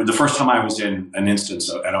 The first time I was in an instance,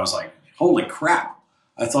 and I was like, holy crap.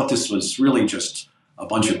 I thought this was really just a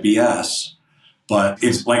bunch of BS. But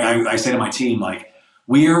it's like I say to my team, like,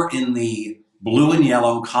 we're in the blue and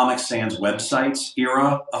yellow Comic Sans websites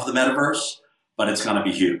era of the metaverse, but it's going to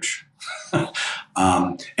be huge.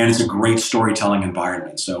 And it's a great storytelling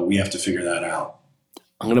environment. So we have to figure that out.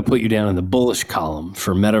 I'm going to put you down in the bullish column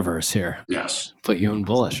for metaverse here. Yes. Put you in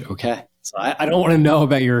bullish. Okay. So I don't want to know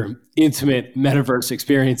about your intimate metaverse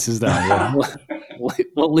experiences, though.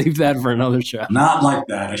 We'll leave that for another show. Not like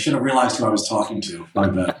that. I should have realized who I was talking to.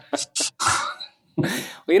 Like that.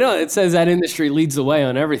 Well, it says that industry leads the way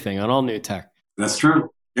on everything, on all new tech. That's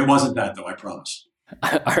true. It wasn't that, though, I promise.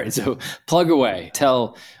 All right. So plug away.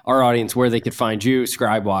 Tell our audience where they could find you,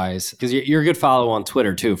 Scribewise, because you're a good follow on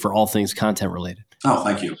Twitter, too, for all things content related. Oh,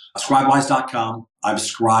 thank you. Scribewise.com. I'm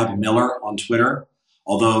Scribe Miller on Twitter,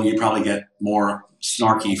 although you probably get more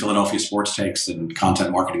snarky Philadelphia sports takes and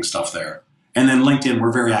content marketing stuff there. And then LinkedIn,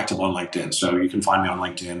 we're very active on LinkedIn. So you can find me on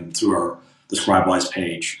LinkedIn through the Scribewise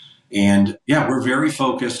page. And yeah, we're very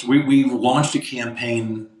focused. We launched a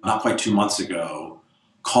campaign not quite 2 months ago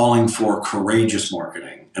calling for courageous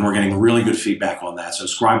marketing. And we're getting really good feedback on that. So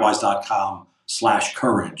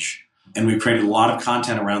scribewise.com/courage. And we've created a lot of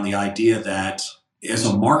content around the idea that as a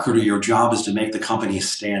marketer, your job is to make the company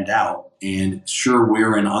stand out. And sure,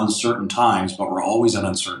 we're in uncertain times, but we're always in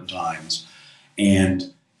uncertain times.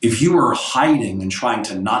 And if you are hiding and trying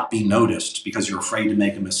to not be noticed because you're afraid to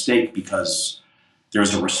make a mistake because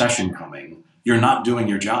there's a recession coming, you're not doing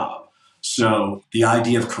your job. So the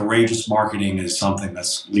idea of courageous marketing is something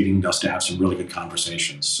that's leading us to have some really good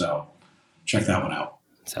conversations. So check that one out.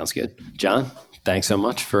 Sounds good. John, thanks so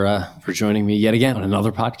much for joining me yet again on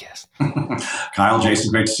another podcast. Kyle,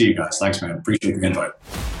 Jason, great to see you guys. Thanks, man. Appreciate the invite.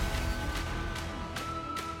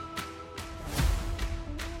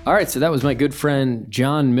 All right, so that was my good friend,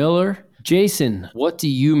 John Miller. Jason, what do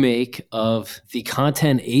you make of the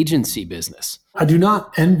content agency business? I do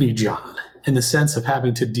not envy John in the sense of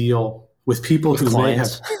having to deal with people who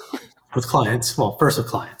clients. may have, with clients. Well, first with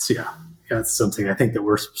clients, yeah. That's something I think that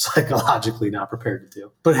we're psychologically not prepared to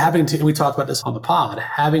do. But we talked about this on the pod,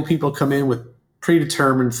 having people come in with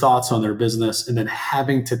predetermined thoughts on their business and then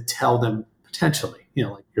having to tell them potentially,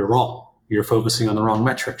 like, you're wrong. You're focusing on the wrong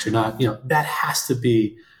metrics. You're not, that has to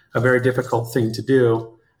be a very difficult thing to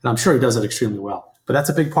do. And I'm sure he does it extremely well. But that's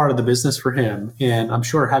a big part of the business for him. And I'm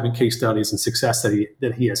sure having case studies and success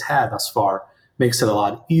that he has had thus far makes it a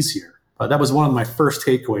lot easier. But that was one of my first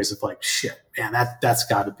takeaways of like, shit, man, that's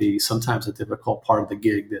got to be sometimes a difficult part of the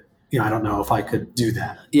gig that, I don't know if I could do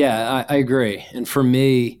that. Yeah, I agree. And for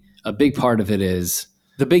me, a big part of it is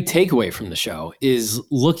the big takeaway from the show is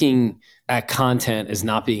looking at content as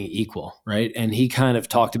not being equal, right? And he kind of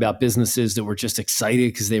talked about businesses that were just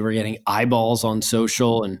excited because they were getting eyeballs on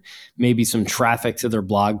social and maybe some traffic to their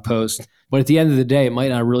blog post. But at the end of the day, it might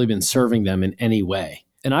not have really been serving them in any way.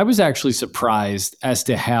 And I was actually surprised as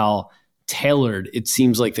to how tailored it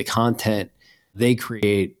seems like the content they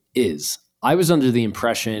create is. I was under the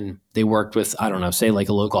impression they worked with, I don't know, say like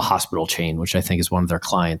a local hospital chain, which I think is one of their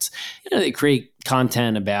clients. They create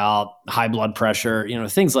content about high blood pressure,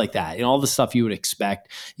 things like that, all the stuff you would expect.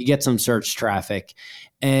 You get some search traffic.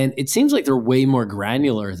 And it seems like they're way more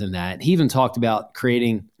granular than that. He even talked about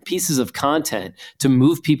creating pieces of content to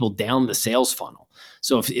move people down the sales funnel.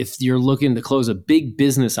 So if you're looking to close a big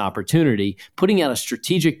business opportunity, putting out a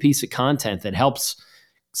strategic piece of content that helps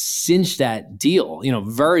cinch that deal,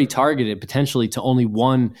 very targeted potentially to only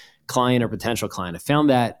one client or potential client. I found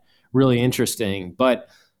that really interesting. But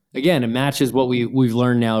again, it matches what we've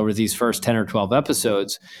learned now over these first 10 or 12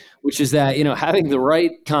 episodes, which is that, having the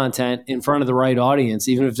right content in front of the right audience,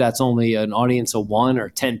 even if that's only an audience of 1 or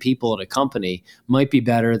 10 people at a company, might be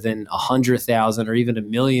better than 100,000 or even 1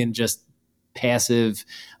 million just passive,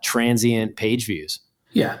 transient page views.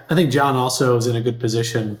 Yeah, I think John also is in a good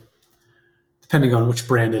position, depending on which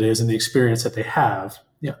brand it is and the experience that they have.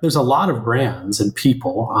 There's a lot of brands and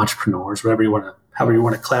people, entrepreneurs, however you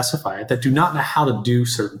want to classify it, that do not know how to do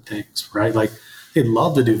certain things, right? Like they'd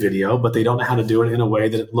love to do video, but they don't know how to do it in a way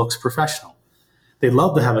that it looks professional. They'd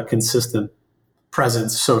love to have a consistent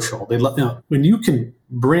presence social. They love, when you can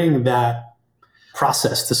bring that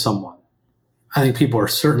process to someone, I think people are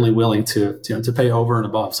certainly willing to pay over and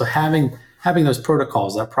above. So having those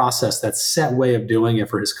protocols, that process, that set way of doing it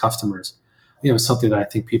for his customers, is something that I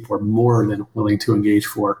think people are more than willing to engage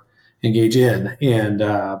in. And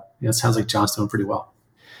it sounds like John's doing pretty well.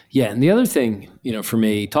 Yeah. And the other thing, for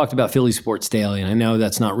me, he talked about Philly Sports Daily, and I know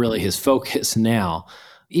that's not really his focus now.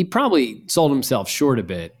 He probably sold himself short a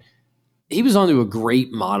bit. He was onto a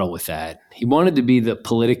great model with that. He wanted to be the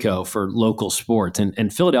Politico for local sports.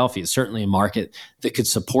 And Philadelphia is certainly a market that could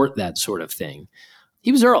support that sort of thing.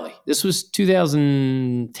 He was early. This was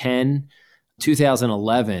 2010,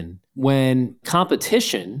 2011, when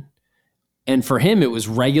competition, and for him, it was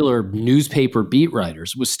regular newspaper beat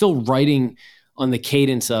writers, was still writing on the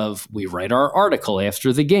cadence of, we write our article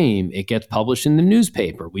after the game, it gets published in the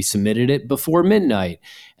newspaper, we submitted it before midnight.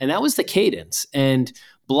 And that was the cadence. And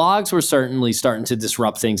blogs were certainly starting to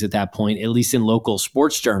disrupt things at that point, at least in local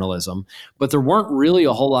sports journalism. But there weren't really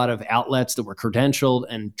a whole lot of outlets that were credentialed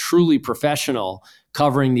and truly professional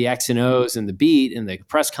covering the X and O's and the beat and the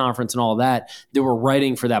press conference and all of that were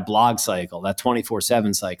writing for that blog cycle, that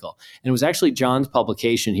 24/7 cycle. And it was actually John's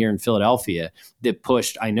publication here in Philadelphia that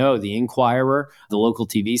pushed, I know, the Inquirer, the local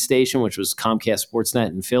TV station, which was Comcast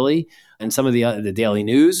Sportsnet in Philly, and some of the Daily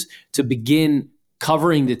News to begin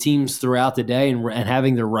covering the teams throughout the day and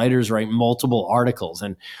having their writers write multiple articles.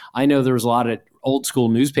 And I know there was a lot of old school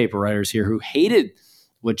newspaper writers here who hated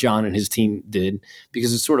what John and his team did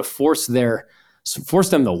because it sort of forced them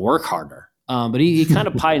to work harder. But he kind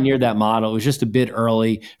of pioneered that model. It was just a bit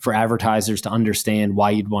early for advertisers to understand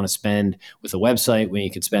why you'd want to spend with a website when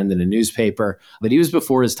you could spend in a newspaper. But he was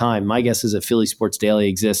before his time. My guess is that Philly Sports Daily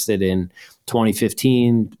existed in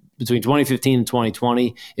 2015. Between 2015 and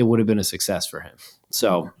 2020, it would have been a success for him.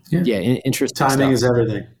 So, interesting. Timing is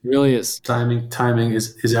everything. It really is. Timing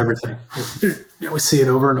is everything. We see it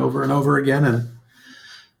over and over and over again. And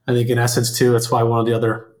I think in essence, too, that's why one of the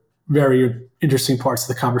other very interesting parts of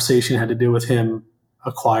the conversation had to do with him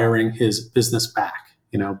acquiring his business back.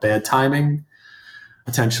 Bad timing,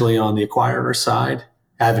 potentially on the acquirer side,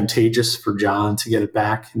 advantageous for John to get it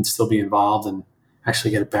back and still be involved and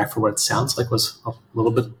actually get it back for what it sounds like was a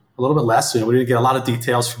little bit less. We didn't get a lot of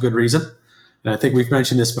details for good reason. And I think we've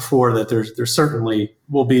mentioned this before, that there certainly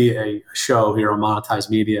will be a show here on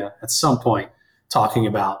Monetized Media at some point talking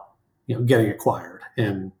about, getting acquired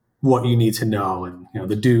and what you need to know and,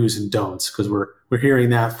 the do's and don'ts, because we're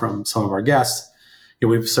hearing that from some of our guests.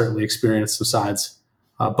 We've certainly experienced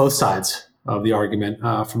both sides of the argument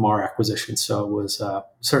from our acquisition. So it was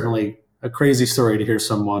certainly a crazy story to hear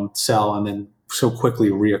someone sell and then so quickly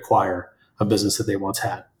reacquire a business that they once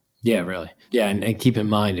had. Yeah, really. Yeah. And keep in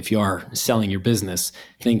mind, if you are selling your business,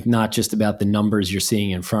 think not just about the numbers you're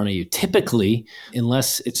seeing in front of you. Typically,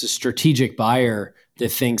 unless it's a strategic buyer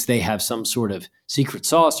that thinks they have some sort of secret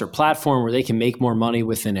sauce or platform where they can make more money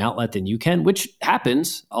with an outlet than you can, which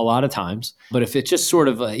happens a lot of times. But if it's just sort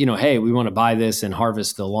of, hey, we want to buy this and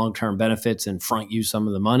harvest the long-term benefits and front you some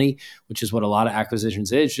of the money, which is what a lot of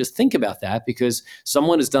acquisitions is, just think about that, because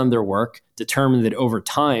someone has done their work, determined that over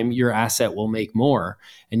time your asset will make more.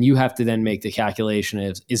 And you have to then make the calculation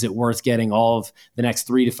of, is it worth getting all of the next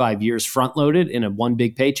 3 to 5 years front loaded in a one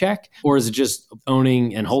big paycheck? Or is it just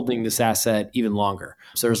owning and holding this asset even longer?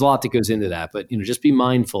 So there's a lot that goes into that, but just be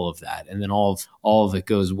mindful of that. And then all of it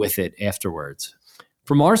goes with it afterwards.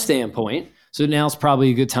 From our standpoint, so now's probably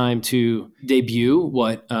a good time to debut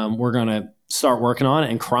what we're going to start working on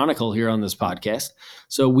and chronicle here on this podcast.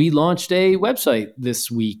 So we launched a website this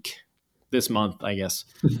month, I guess.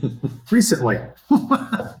 Recently.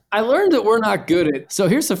 I learned that we're not good at, so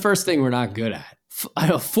here's the first thing we're not good at.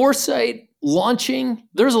 Foresight, launching.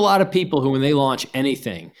 There's a lot of people who, when they launch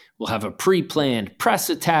anything, will have a pre-planned press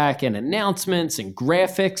attack and announcements and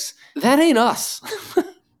graphics. That ain't us.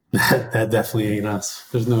 That definitely ain't us.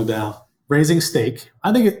 There's no doubt. Raising stake.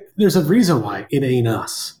 I think there's a reason why it ain't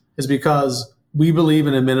us. Is because we believe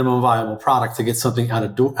in a minimum viable product to get something out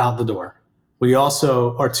the door. We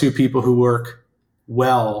also are two people who work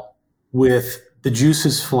well with the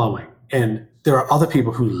juices flowing. And there are other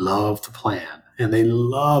people who love to plan and they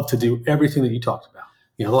love to do everything that you talked about.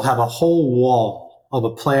 They'll have a whole wall of a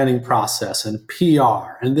planning process and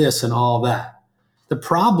PR and this and all that. The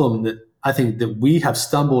problem that I think that we have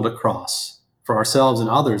stumbled across for ourselves and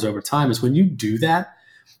others over time is when you do that,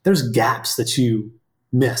 there's gaps that you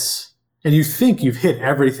miss and you think you've hit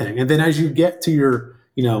everything. And then as you get to your,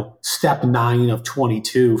 step 9 of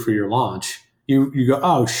 22 for your launch, you go,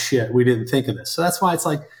 oh shit, we didn't think of this. So that's why it's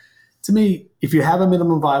like, to me, if you have a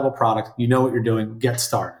minimum viable product, you know what you're doing, get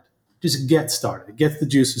started. Just get started. Get the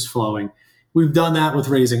juices flowing. We've done that with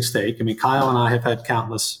raising stake. I mean, Kyle and I have had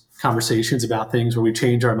countless conversations about things where we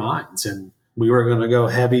change our minds and we were going to go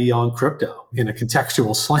heavy on crypto in a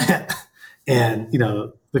contextual slant. And,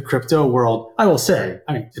 the crypto world, I will say,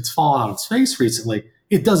 it's fallen on its face recently.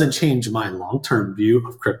 It doesn't change my long-term view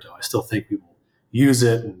of crypto. I still think people use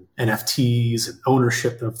it, and NFTs and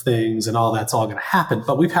ownership of things and all that's all going to happen.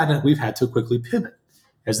 But we've had to quickly pivot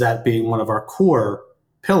as that being one of our core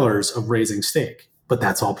pillars of raising stake. But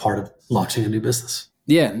that's all part of launching a new business.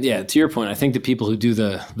 Yeah. To your point, I think the people who do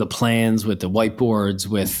the plans with the whiteboards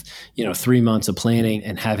with, 3 months of planning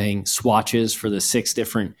and having swatches for the 6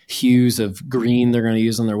 different hues of green they're going to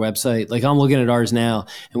use on their website. Like I'm looking at ours now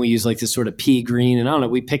and we use like this sort of pea green, and I don't know,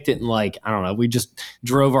 we picked it in we just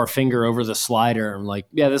drove our finger over the slider and like,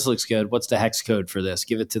 yeah, this looks good. What's the hex code for this?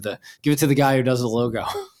 Give it to the guy who does the logo.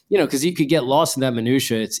 Because you could get lost in that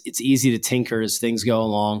minutia. It's easy to tinker as things go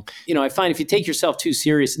along. I find if you take yourself too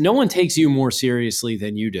serious, no one takes you more seriously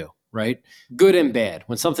than you do, right? Good and bad.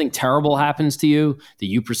 When something terrible happens to you that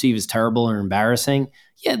you perceive as terrible or embarrassing,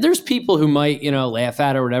 yeah, there's people who might, laugh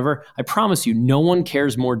at it or whatever. I promise you, no one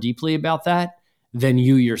cares more deeply about that than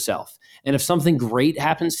you yourself. And if something great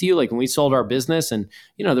happens to you, like when we sold our business and,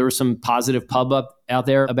 there was some positive pub up out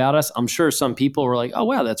there about us, I'm sure some people were like, oh,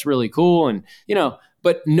 wow, that's really cool. And,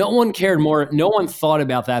 but no one cared more. No one thought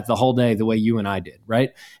about that the whole day the way you and I did, right?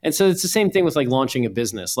 And so it's the same thing with like launching a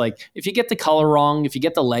business. Like if you get the color wrong, if you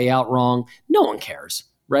get the layout wrong, no one cares,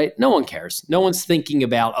 right? No one cares. No one's thinking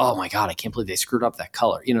about, oh my God, I can't believe they screwed up that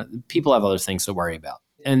color. People have other things to worry about.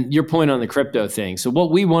 And your point on the crypto thing. So what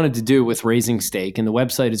we wanted to do with Raising Stake, and the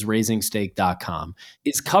website is raisingstake.com,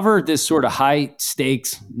 is cover this sort of high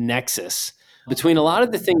stakes nexus between a lot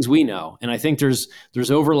of the things we know. And I think there's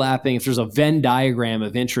overlapping. If there's a Venn diagram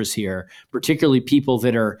of interest here, particularly people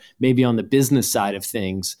that are maybe on the business side of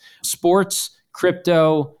things, sports,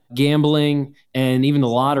 crypto, gambling, and even the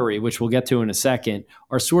lottery, which we'll get to in a second,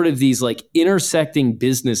 are sort of these like intersecting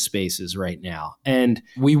business spaces right now. And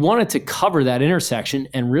we wanted to cover that intersection.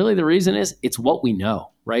 And really the reason is it's what we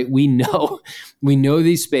know, right? We know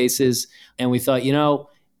these spaces, and we thought,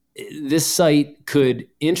 this site could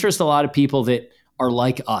interest a lot of people that are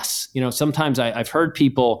like us. Sometimes I've heard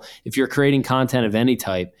people, if you're creating content of any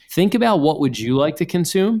type, think about what would you like to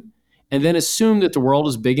consume, and then assume that the world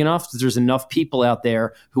is big enough that there's enough people out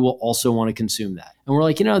there who will also want to consume that. And we're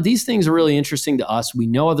like, these things are really interesting to us. We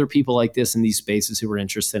know other people like this in these spaces who are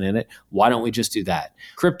interested in it. Why don't we just do that?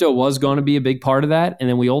 Crypto was going to be a big part of that. And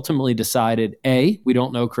then we ultimately decided, A, we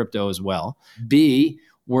don't know crypto as well. B,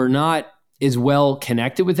 we're not is well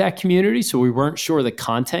connected with that community. So we weren't sure the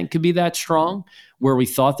content could be that strong. Where we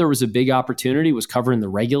thought there was a big opportunity was covering the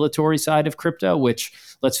regulatory side of crypto, which,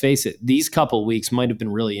 let's face it, these couple of weeks might have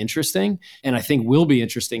been really interesting. And I think will be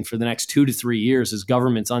interesting for the next 2 to 3 years as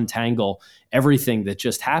governments untangle everything that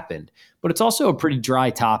just happened. But it's also a pretty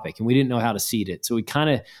dry topic, and we didn't know how to seed it. So we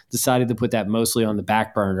kind of decided to put that mostly on the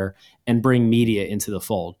back burner and bring media into the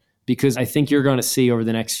fold. Because I think you're going to see over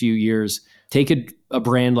the next few years, take a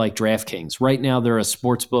brand like DraftKings. Right now, they're a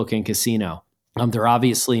sports book and casino. They're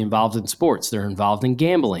obviously involved in sports. They're involved in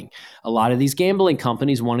gambling. A lot of these gambling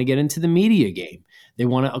companies want to get into the media game. They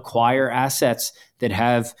want to acquire assets that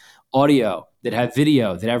have audio, that have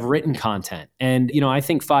video, that have written content. And, I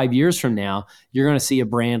think 5 years from now, you're going to see a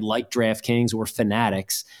brand like DraftKings or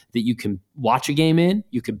Fanatics that you can watch a game in,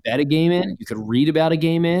 you could bet a game in, you could read about a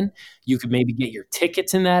game in, you could maybe get your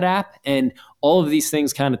tickets in that app. And all of these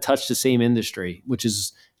things kind of touch the same industry, which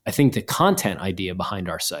is, I think, the content idea behind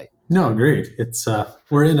our site. No, agreed. It's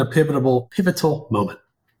we're in a pivotal moment,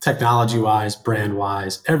 technology-wise,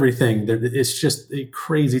 brand-wise, everything. It's just a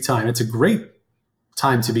crazy time. It's a great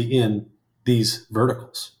time to be in these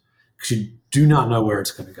verticals because you do not know where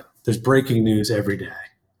it's going to go. There's breaking news every day.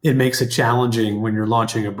 It makes it challenging when you're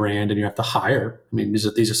launching a brand and you have to hire. I mean, these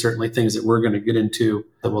are certainly things that we're going to get into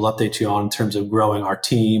that we'll update you on in terms of growing our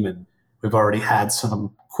team. And we've already had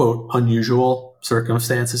some, quote, unusual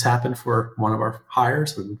circumstances happen for one of our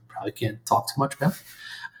hires. We probably can't talk too much about.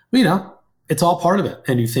 But, it's all part of it.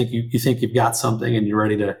 And you think you've got something and you're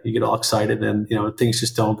ready you get all excited and, things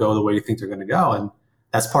just don't go the way you think they're going to go. And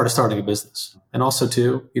that's part of starting a business. And also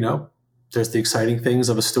too, there's the exciting things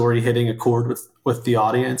of a story hitting a chord with the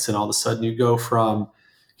audience. And all of a sudden you go from,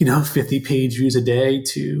 50 page views a day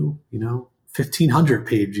to, 1,500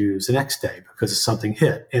 page views the next day because something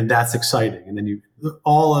hit. And that's exciting. And then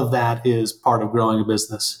all of that is part of growing a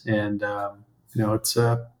business. And, it's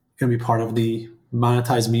going to be part of the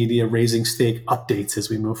monetized media raising stake updates as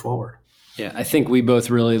we move forward. Yeah, I think we both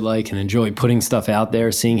really like and enjoy putting stuff out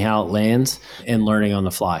there, seeing how it lands and learning on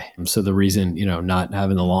the fly. So the reason, not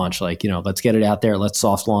having the launch, let's get it out there. Let's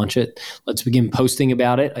soft launch it. Let's begin posting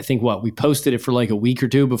about it. I think we posted it for like a week or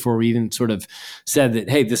two before we even sort of said that,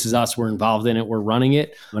 hey, this is us. We're involved in it. We're running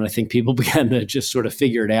it. And I think people began to just sort of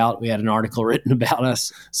figure it out. We had an article written about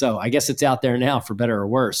us. So I guess it's out there now for better or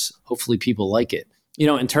worse. Hopefully people like it.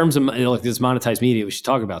 In terms of this monetized media, we should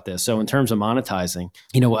talk about this. So in terms of monetizing,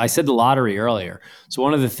 I said the lottery earlier. So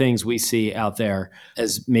one of the things we see out there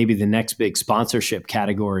as maybe the next big sponsorship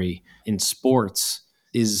category in sports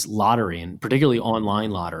is lottery, and particularly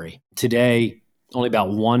online lottery. Today, only about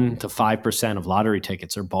 1% to 5% of lottery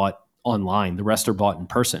tickets are bought online. The rest are bought in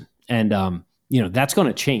person. And that's going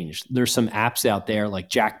to change. There's some apps out there like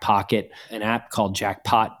Jackpocket, an app called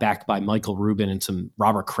Jackpot backed by Michael Rubin and some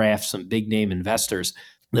Robert Kraft, some big name investors.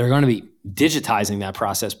 They're going to be digitizing that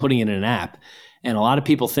process, putting it in an app. And a lot of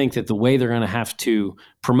people think that the way they're going to have to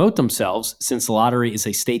promote themselves, since the lottery is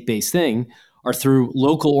a state-based thing, are through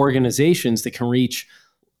local organizations that can reach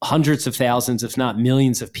hundreds of thousands, if not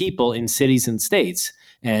millions of people in cities and states.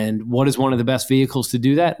 And what is one of the best vehicles to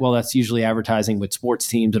do that? Well, that's usually advertising with sports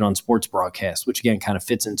teams and on sports broadcasts, which again kind of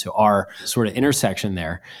fits into our sort of intersection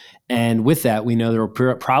there. And with that, we know there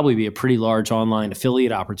will probably be a pretty large online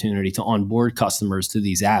affiliate opportunity to onboard customers to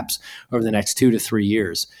these apps over the next 2 to 3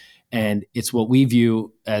 years. And it's what we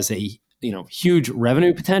view as a huge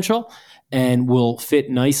revenue potential and will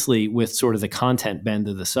fit nicely with sort of the content bend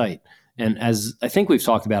of the site. And as I think we've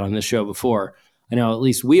talked about on this show before, I know at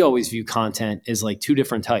least we always view content as like two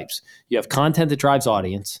different types. You have content that drives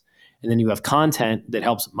audience, and then you have content that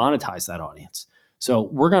helps monetize that audience. So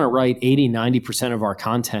we're going to write 80-90% of our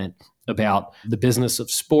content about the business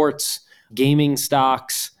of sports, gaming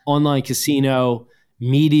stocks, online casino,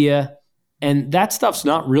 media. And that stuff's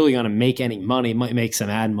not really going to make any money. It might make some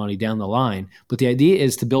ad money down the line. But the idea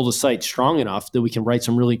is to build a site strong enough that we can write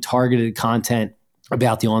some really targeted content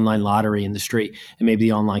about the online lottery industry and maybe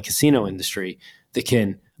the online casino industry that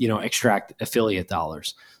can, extract affiliate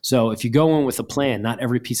dollars. So if you go in with a plan, not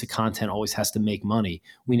every piece of content always has to make money.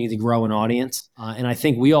 We need to grow an audience. And I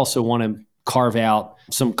think we also want to carve out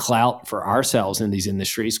some clout for ourselves in these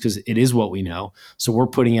industries because it is what we know. So we're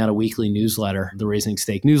putting out a weekly newsletter, the Raising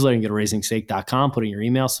Stake newsletter. You can go to raisingstake.com, put in your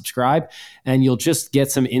email, subscribe, and you'll just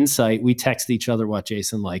get some insight. We text each other,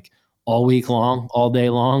 Jason, like all week long, all day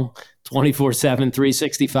long, 24/7,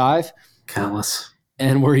 365. Countless.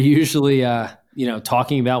 And we're usually,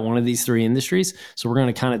 talking about one of these three industries. So we're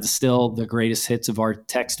going to kind of distill the greatest hits of our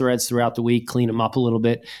text threads throughout the week, clean them up a little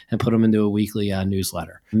bit, and put them into a weekly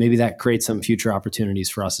newsletter. Maybe that creates some future opportunities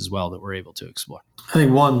for us as well that we're able to explore. I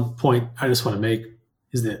think one point I just want to make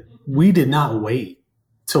is that we did not wait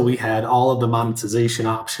till we had all of the monetization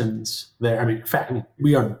options there. In fact,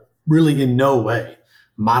 we are really in no way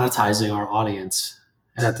monetizing our audience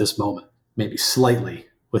at this moment, maybe slightly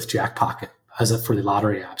with Jackpocket for the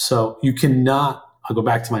lottery app. So you cannot, I'll go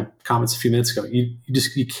back to my comments a few minutes ago.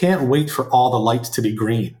 You can't wait for all the lights to be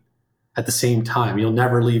green at the same time. You'll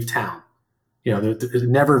never leave town. It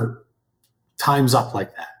never times up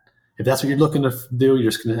like that. If that's what you're looking to do,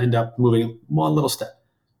 you're just going to end up moving one little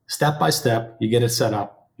step by step. You get it set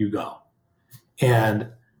up, you go. And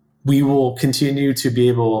we will continue to be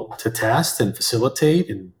able to test and facilitate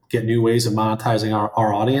and get new ways of monetizing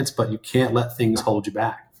our audience, but you can't let things hold you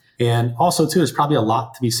back. And also, too, there's probably a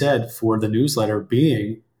lot to be said for the newsletter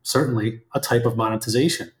being certainly a type of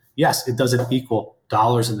monetization. Yes, it doesn't equal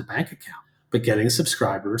dollars in the bank account, but getting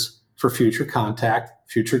subscribers for future contact,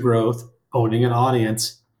 future growth, owning an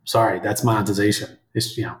audience, that's monetization.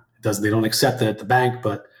 They don't accept it at the bank,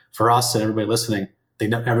 but for us and everybody listening,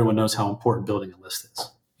 everyone knows how important building a list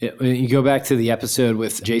is. Yeah, you go back to the episode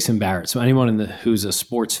with Jason Barrett. So anyone who's a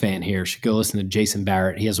sports fan here should go listen to Jason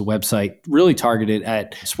Barrett. He has a website really targeted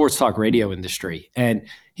at sports talk radio industry. And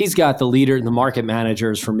he's got the market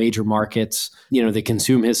managers for major markets, that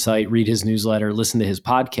consume his site, read his newsletter, listen to his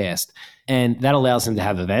podcast. And that allows him to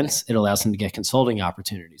have events. It allows him to get consulting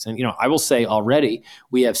opportunities. And, I will say already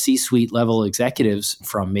we have C-suite level executives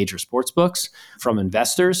from major sports books, from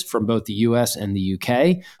investors from both the US and the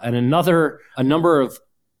UK, and a number of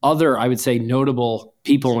other, I would say, notable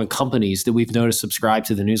people and companies that we've noticed subscribe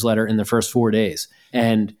to the newsletter in the first 4 days.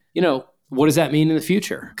 And, what does that mean in the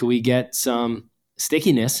future? Could we get some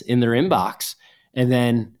stickiness in their inbox and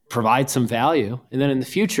then provide some value? And then in the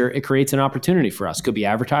future, it creates an opportunity for us. Could be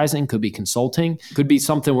advertising, could be consulting, could be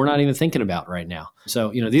something we're not even thinking about right now. So,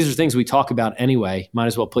 these are things we talk about anyway. Might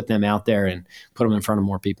as well put them out there and put them in front of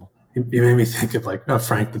more people. You made me think of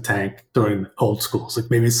Frank the Tank during old schools.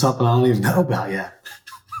 Maybe it's something I don't even know about yet.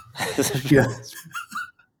 It's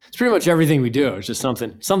pretty much everything we do. It's just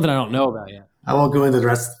something I don't know about yet. I won't go into the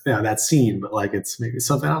rest of that scene, but like it's maybe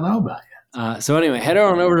something I don't know about yet. So anyway, head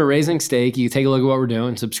on over to Raising Steak. You take a look at what we're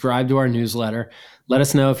doing. Subscribe to our newsletter. Let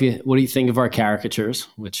us know what do you think of our caricatures,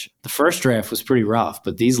 which the first draft was pretty rough,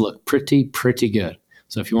 but these look pretty good.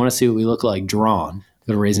 So if you want to see what we look like drawn,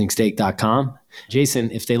 go to raisingsteak.com.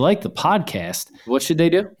 Jason, if they like the podcast, what should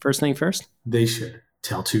they do? First thing first? They should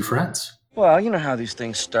tell 2 friends. Well, you know how these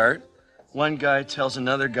things start. One guy tells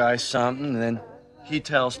another guy something, and then he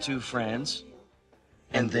tells 2 friends,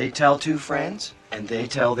 and they tell 2 friends, and they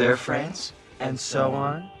tell their friends, and so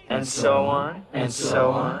on, and so on, and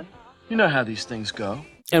so on. You know how these things go.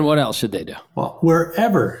 And what else should they do? Well,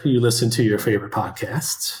 wherever you listen to your favorite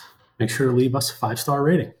podcasts, make sure to leave us a 5-star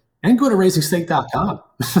rating. And go to raisingsteak.com.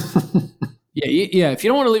 Yeah. If you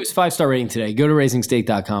don't want to leave us a 5-star rating today, go to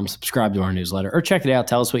raisingsteak.com, subscribe to our newsletter, or check it out.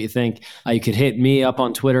 Tell us what you think. You could hit me up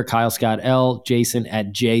on Twitter, Kyle Scott L, Jason at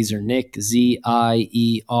Jzernick,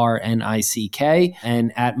 Ziernick,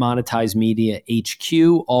 and at Monetize Media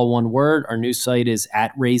HQ, all one word. Our new site is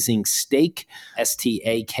at Raising Steak,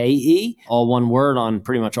 STAKE, all one word on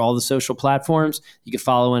pretty much all the social platforms. You can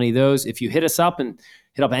follow any of those. If you hit us up and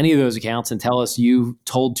hit up any of those accounts and tell us you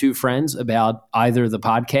told 2 friends about either the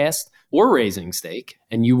podcast or Raising Steak,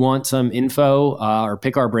 and you want some info or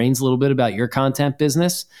pick our brains a little bit about your content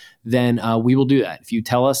business, then we will do that. If you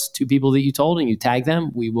tell us 2 people that you told and you tag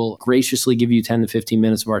them, we will graciously give you 10 to 15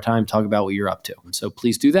 minutes of our time to talk about what you're up to. So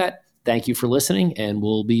please do that. Thank you for listening, and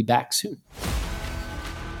we'll be back soon.